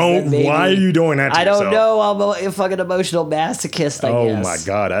on there. Don't. Maybe, Why are you doing that to I don't yourself? know. I'm a fucking emotional masochist, I guess. Oh my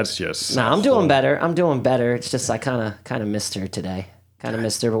god, that's just. Nah, I'm doing better. I'm doing better. It's just I kind of missed her today. Kind of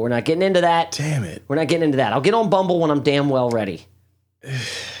missed her, but we're not getting into that. Damn it. We're not getting into that. I'll get on Bumble when I'm damn well ready.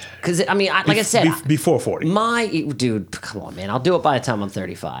 Because, I mean, like I said, before 40. dude, come on, man. I'll do it by the time I'm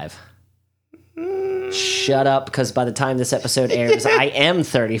 35. Shut up, because by the time this episode airs, I am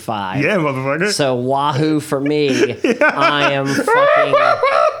 35. Yeah, motherfucker. So, wahoo for me. I am fucking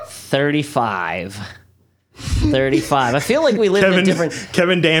 35. 35. I feel like we live in a different...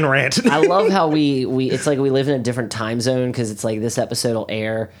 Kevin Dan rant. I love how we it's like we live in a different time zone because it's like this episode will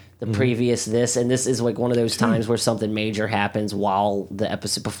air the previous this, and this is like one of those times where something major happens while the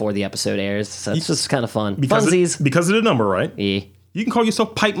episode before the episode airs. So it's just kind of fun. Funsies. Because of the number, right? Yeah. You can call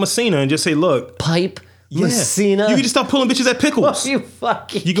yourself Pipe Messina and just say, look. Pipe Yeah. Messina. You can just stop pulling bitches at Pickles. You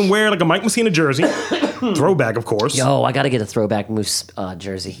fucking... You can wear like a Mike Messina jersey. Throwback, of course. Yo, I got to get a throwback Moose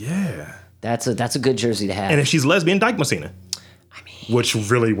jersey. Yeah. That's a good jersey to have. And if she's lesbian, Dyke Messina. I mean... Which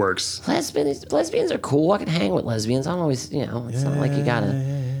really works. Lesbians are cool. I can hang with lesbians. I don't always, it's not like you got to...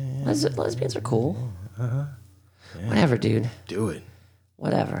 Lesbians are cool. Yeah. Whatever, dude. Do it.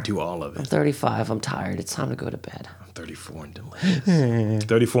 Whatever. Do all of I'm it. 35. I'm tired. It's time to go to bed. I'm 34 and delicious.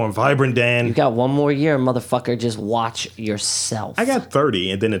 34 and vibrant, Dan. You got one more year, motherfucker. Just watch yourself. I got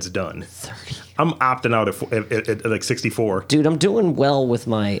 30 and then it's done. 30. I'm opting out at like 64. Dude, I'm doing well with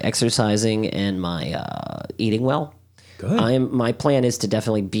my exercising and my eating well. Good. My plan is to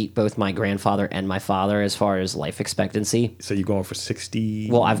definitely beat both my grandfather and my father as far as life expectancy. So you're going for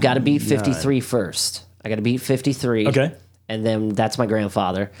 60? Well, I've got to beat 53 first. I got to beat 53. Okay. And then that's my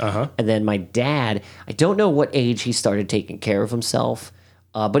grandfather. Uh-huh. And then my dad, I don't know what age he started taking care of himself,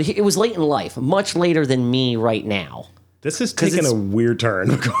 but it was late in life, much later than me right now. This is taking a weird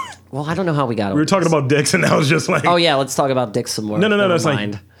turn. Well, I don't know how we got over We were talking about dicks and that was just like... Oh, yeah, let's talk about Dick some more. No, Never it's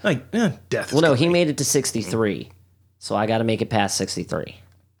mind. like death. Well, no, he made it to 63, so I got to make it past 63.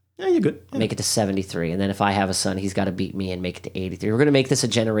 Yeah, you're good. Yeah. Make it to 73. And then if I have a son, he's got to beat me and make it to 83. We're going to make this a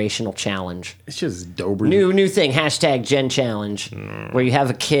generational challenge. It's just dober. New thing, hashtag Gen Challenge, where you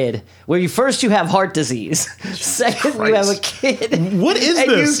have a kid, where you have heart disease. Second, you have a kid. What is and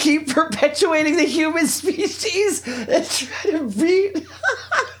this? And you keep perpetuating the human species and try to beat.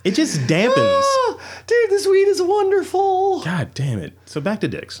 It just dampens. Dude, this weed is wonderful. God damn it. So back to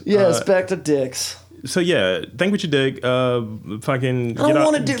dicks. Yes, back to dicks. So yeah, think what you dig. Fucking I don't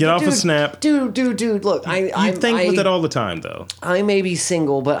want to get off a snap. Dude. Look, You think with it all the time, though. I may be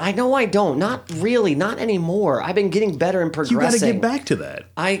single, but I know I don't. Not really. Not anymore. I've been getting better and progressing. You got to get back to that.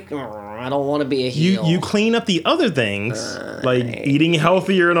 I don't want to be a heel. You clean up the other things, like eating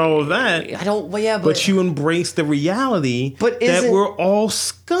healthier and all of that. I don't. Well, yeah, but you embrace the reality that we're all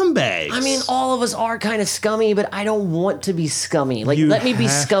scumbags. I mean, all of us are kind of scummy, but I don't want to be scummy. Like, let me be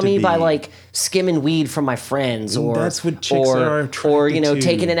scummy by like skimming weed from my friends, or that's what chicks are or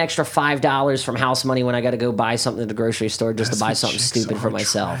taking an extra $5 from house money when I got to go buy something at the grocery store just to buy something stupid for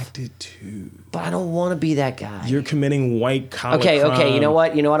myself. But I don't want to be that guy. You're committing white collar crime. Okay. You know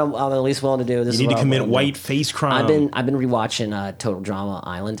what? I'm at least willing to do. You need to commit white face crime. I've been rewatching Total Drama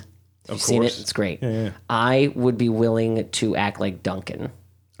Island. Have you seen it? It's great. Yeah. I would be willing to act like Duncan.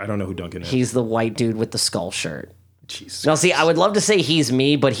 I don't know who Duncan is. He's the white dude with the skull shirt. Jesus. Now, see, I would love to say he's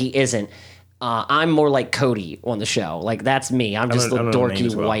me, but he isn't. I'm more like Cody on the show. Like, that's me. I'm just the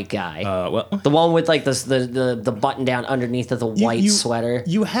dorky white guy. The one with like the button down underneath of the white sweater.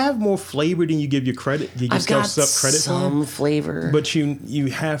 You have more flavor than you give your credit. You give yourself credit for. Some flavor. But you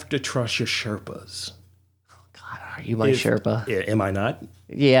have to trust your Sherpas. God, are you my Sherpa? Am I not?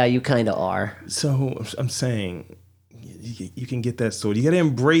 Yeah, you kind of are. So I'm saying you can get that sword. You got to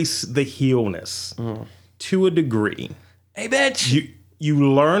embrace the heelness to a degree. Hey, bitch.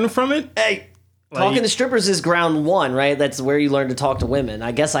 You learn from it. Hey. Talking to strippers is ground one, right? That's where you learn to talk to women.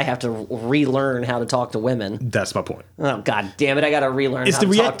 I guess I have to relearn how to talk to women. That's my point. Oh, God damn it. I got to relearn how to talk to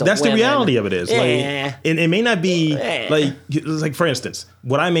women. That's the reality of it is. Yeah. Like, it may not be, like, for instance,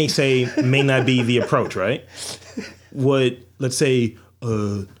 what I may say may not be the approach, right? What, let's say,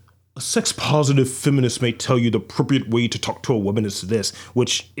 a sex-positive feminist may tell you the appropriate way to talk to a woman is this,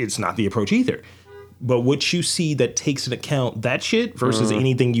 which it's not the approach either. But what you see that takes into account that shit versus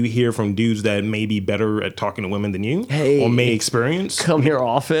anything you hear from dudes that may be better at talking to women than you or may experience. Come here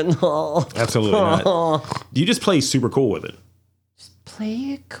often. Absolutely not. You just play super cool with it. Just play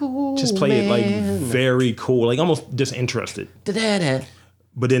it cool. Just play it like very cool, like almost disinterested. But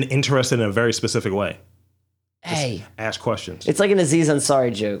then interested in a very specific way. Hey. Just ask questions. It's like an Aziz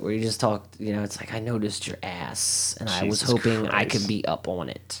Ansari joke where you just talk, it's like, I noticed your ass and I was hoping I could be up on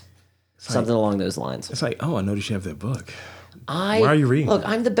it. Something along those lines. It's like, oh, I noticed you have that book. Why are you reading? Look,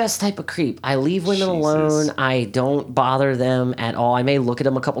 I'm the best type of creep. I leave women alone. I don't bother them at all. I may look at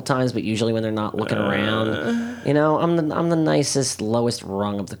them a couple times, but usually when they're not looking around, I'm the nicest, lowest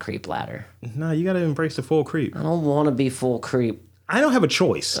rung of the creep ladder. No, you got to embrace the full creep. I don't want to be full creep. I don't have a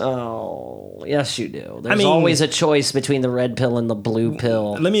choice. Oh, yes, you do. There's always a choice between the red pill and the blue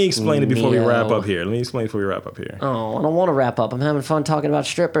pill. Let me explain it before we wrap up here. Oh, I don't want to wrap up. I'm having fun talking about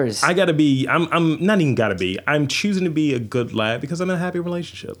strippers. I'm not even gotta be. I'm choosing to be a good lad because I'm in a happy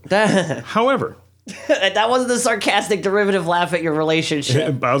relationship. However, that wasn't the sarcastic derivative laugh at your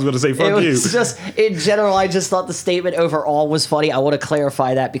relationship. I was going to say, fuck you. It was just, in general, I just thought the statement overall was funny. I want to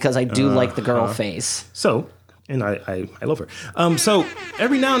clarify that because I do like the girl face. So... And I love her. So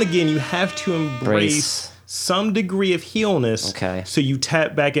every now and again, you have to embrace some degree of heelness. Okay. So you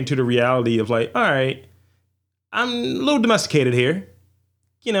tap back into the reality of like, all right, I'm a little domesticated here,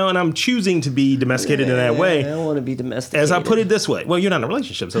 and I'm choosing to be domesticated in that way. I don't want to be domesticated. As I put it this way, well, you're not in a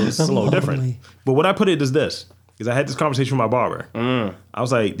relationship, so it's a little different. But what I put it is this, because I had this conversation with my barber. I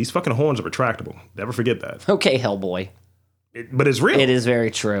was like, these fucking horns are retractable. Never forget that. Okay, Hellboy. But it's real. It is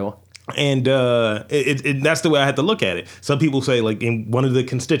very true. And that's the way I had to look at it. Some people say, like, in one of the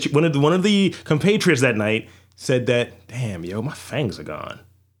compatriots that night said that, damn, yo, my fangs are gone.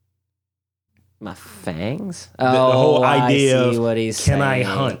 My fangs? The whole idea I see what he's saying. Can I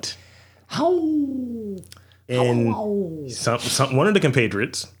hunt? How? And one of the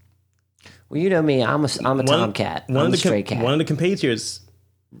compatriots. Well, you know me, I'm a tomcat. I'm a stray cat. One of the compatriots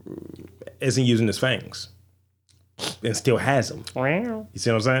isn't using his fangs. And still has them. You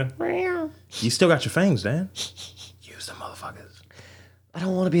see what I'm saying? You still got your fangs, Dan. Use them, motherfuckers. I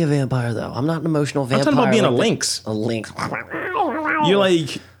don't want to be a vampire, though. I'm not an emotional vampire. I'm talking about being a lynx. A lynx. You're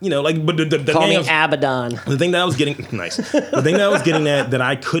like, but the Call me Abaddon. The thing that I was getting, nice. The thing that I was getting at that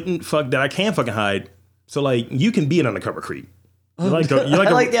I can fucking hide. So, like, you can be an undercover creep. You're like a,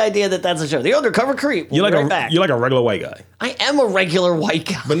 I like the idea that that's a show. The Undercover Creep. you're like right a back. you're like a regular white guy. I am a regular white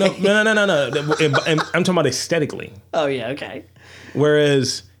guy. But no. I'm talking about aesthetically. Oh yeah, okay.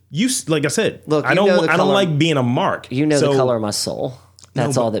 Whereas you, like I said, Look, I don't like being a mark. You know the color of my soul.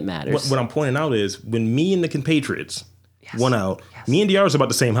 That's all that matters. What I'm pointing out is when me and the compatriots went out, me and Diar's about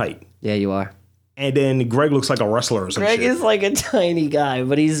the same height. Yeah, you are. And then Greg looks like a wrestler or something. Greg is like a tiny guy,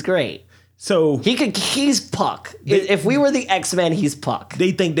 but he's great. So he's Puck. If we were the X-Men, he's Puck.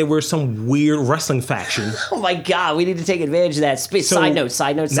 They think that we're some weird wrestling faction. Oh my God, we need to take advantage of that. Side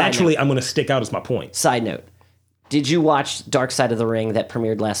note. Naturally, I'm going to stick out as my point. Side note. Did you watch Dark Side of the Ring that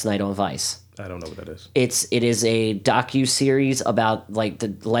premiered last night on Vice? I don't know what that is. It is a docu-series about like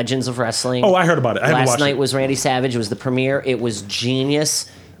the legends of wrestling. Oh, I heard about it. I haven't watched it. Last night was Randy Savage. It was the premiere. It was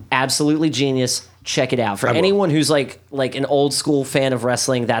genius. Absolutely genius. Check it out. For anyone who's like an old school fan of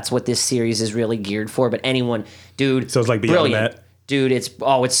wrestling, that's what this series is really geared for. But anyone, dude, so it's like beyond brilliant. that. Dude,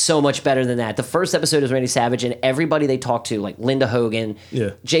 it's so much better than that. The first episode is Randy Savage, and everybody they talk to, like Linda Hogan,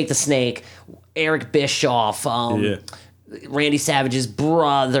 Jake the Snake, Eric Bischoff, Randy Savage's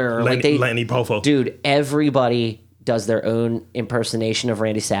brother, Lanny Poffo. Dude, everybody does their own impersonation of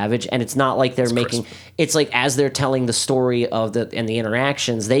Randy Savage, and it's not like they're making. Crisp. It's like as they're telling the story of the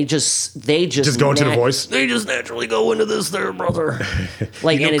interactions, they just go into the voice. They just naturally go into this, there, brother.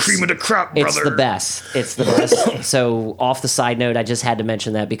 Like, and it's cream of the crop, brother. It's the best. It's the best. So, off the side note, I just had to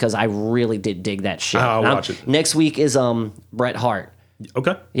mention that because I really did dig that shit. I'll watch it. Next week is Bret Hart.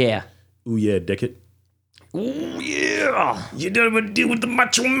 Okay. Yeah. Ooh yeah, dick it. Ooh yeah. You don't deal with the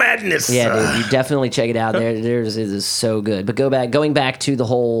macho madness. Yeah, dude, you definitely check it out. It is so good. But going back to the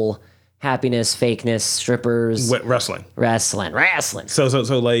whole happiness, fakeness, strippers, wrestling.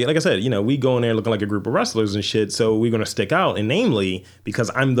 So like I said, we go in there looking like a group of wrestlers and shit. So we're gonna stick out, and namely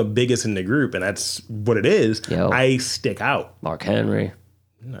because I'm the biggest in the group, and that's what it is. I stick out. Mark Henry.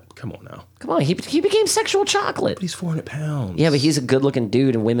 Come on now. Come on, he became sexual chocolate. But he's 400 pounds. Yeah, but he's a good-looking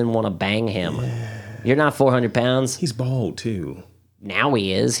dude, and women want to bang him. Yeah. You're not 400 pounds. He's bald, too. Now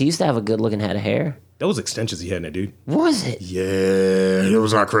he is. He used to have a good-looking head of hair. That was extensions he had in that dude. Was it? Yeah, it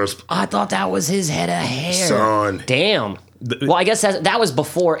was not crisp. I thought that was his head of hair. Son. Damn. Well, I guess that was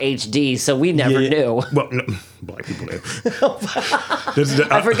before HD, so we never knew. Well, no, black people knew.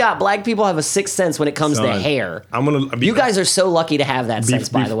 I forgot. Black people have a sixth sense when it comes to hair. You guys are so lucky to have that sense,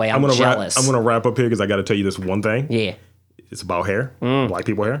 by the way. I'm jealous. I'm going to wrap up here because I got to tell you this one thing. Yeah. It's about hair. Black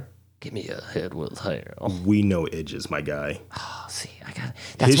people hair. Give me a head with hair. We know edges, my guy. Oh, see, I got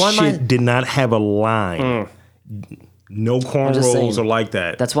his shit did not have a line. No cornrows are like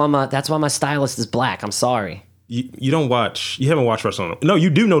that. That's why my stylist is black. I'm sorry. You haven't watched wrestling. No, you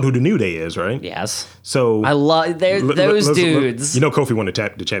do know who the New Day is, right? Yes. So I love those dudes. Kofi won the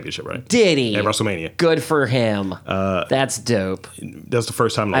championship, right? Did he? At WrestleMania. Good for him. That's dope. That's the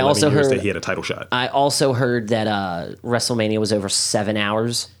first time in 11 years that he had a title shot. I also heard that WrestleMania was over 7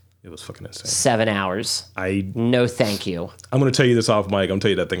 hours. It was fucking insane. 7 hours. No, thank you. I'm going to tell you this off mic. I'm going to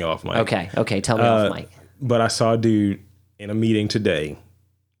tell you that thing off mic. Okay. Tell me off mic. But I saw a dude in a meeting today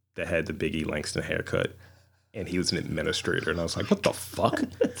that had the Big E Langston haircut. And he was an administrator. And I was like, what the fuck?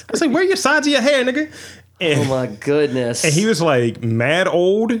 I was like, where are your sides of your hair, nigga? And, oh, my goodness. And he was like mad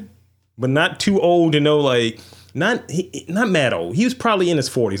old, but not too old to know, like, not mad old. He was probably in his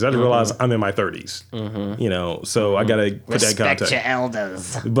 40s. I didn't realize I'm in my 30s. So I got to put that context. Respect your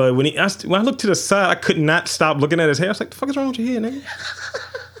elders. But when I looked to the side, I could not stop looking at his hair. I was like, the fuck is wrong with your hair, nigga?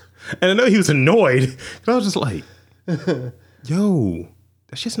 And I know he was annoyed. But I was just like, yo.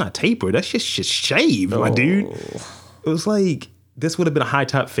 That's just not tapered. That's just shaved, my dude. It was like, this would have been a high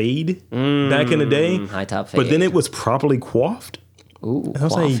top fade back in the day. High top fade. But then it was properly coiffed. Ooh,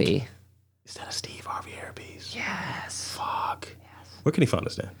 coffee. Like, is that a Steve Harvey hair piece? Yes. Fuck. Yes. Where can he find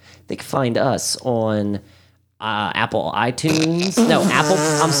us then? They can find us on Apple iTunes.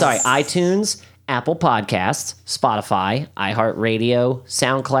 iTunes, Apple Podcasts, Spotify, iHeartRadio,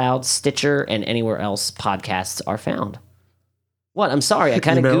 SoundCloud, Stitcher, and anywhere else podcasts are found. What? I'm sorry. I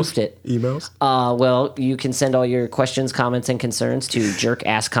kind of goofed it. Emails? Well, you can send all your questions, comments, and concerns to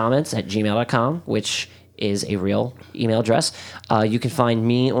jerkasscomments@gmail.com, which is a real email address. You can find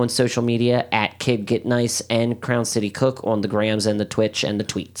me on social media at KidGetNice and Crown City Cook on the grams and the Twitch and the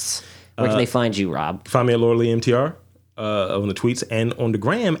tweets. Where can they find you, Rob? Find me at Lord Lee MTR on the tweets and on the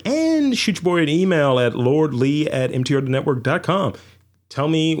gram. And shoot your boy an email at lordlee@mtrthenetwork.com. Tell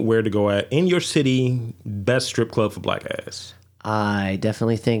me where to go at in your city, best strip club for black ass. I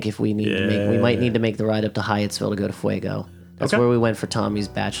definitely think if we might need to make the ride up to Hyattsville to go to Fuego. That's where we went for Tommy's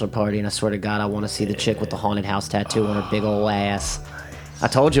bachelor party, and I swear to God, I want to see the chick with the haunted house tattoo on her big old ass. I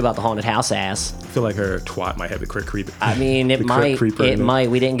told you about the haunted house ass. I feel like her twat might have the crypt creeper. I mean, it the might. crypt creeper It in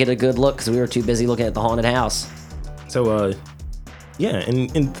might. We didn't get a good look because we were too busy looking at the haunted house. So, yeah,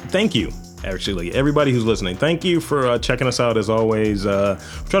 and thank you, actually, everybody who's listening. Thank you for checking us out, as always. We're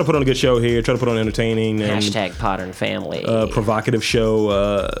trying to put on a good show here, try to put on entertaining and Hashtag Modern Family. provocative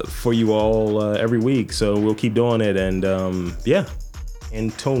show for you all every week. So we'll keep doing it. And, yeah,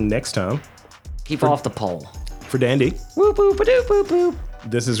 until next time. Keep off the pole. For Dandy. Whoop, whoop, a-doop, whoop, whoop.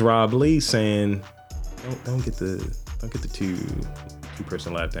 This is Rob Lee saying, don't get the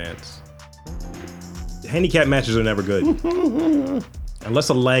two-person lap dance. Handicap matches are never good. Unless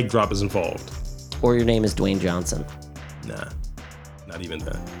a leg drop is involved. Or your name is Dwayne Johnson. Nah. Not even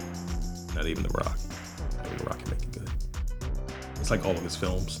that. Not even The Rock. Not even The Rock can make it good. It's like all of his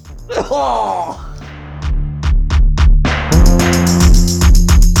films. Oh!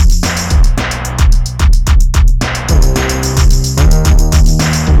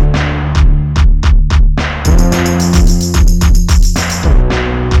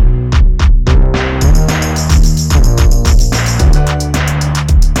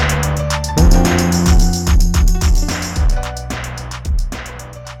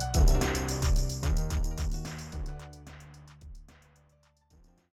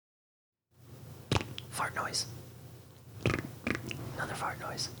 Fart noise. Another fart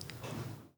noise.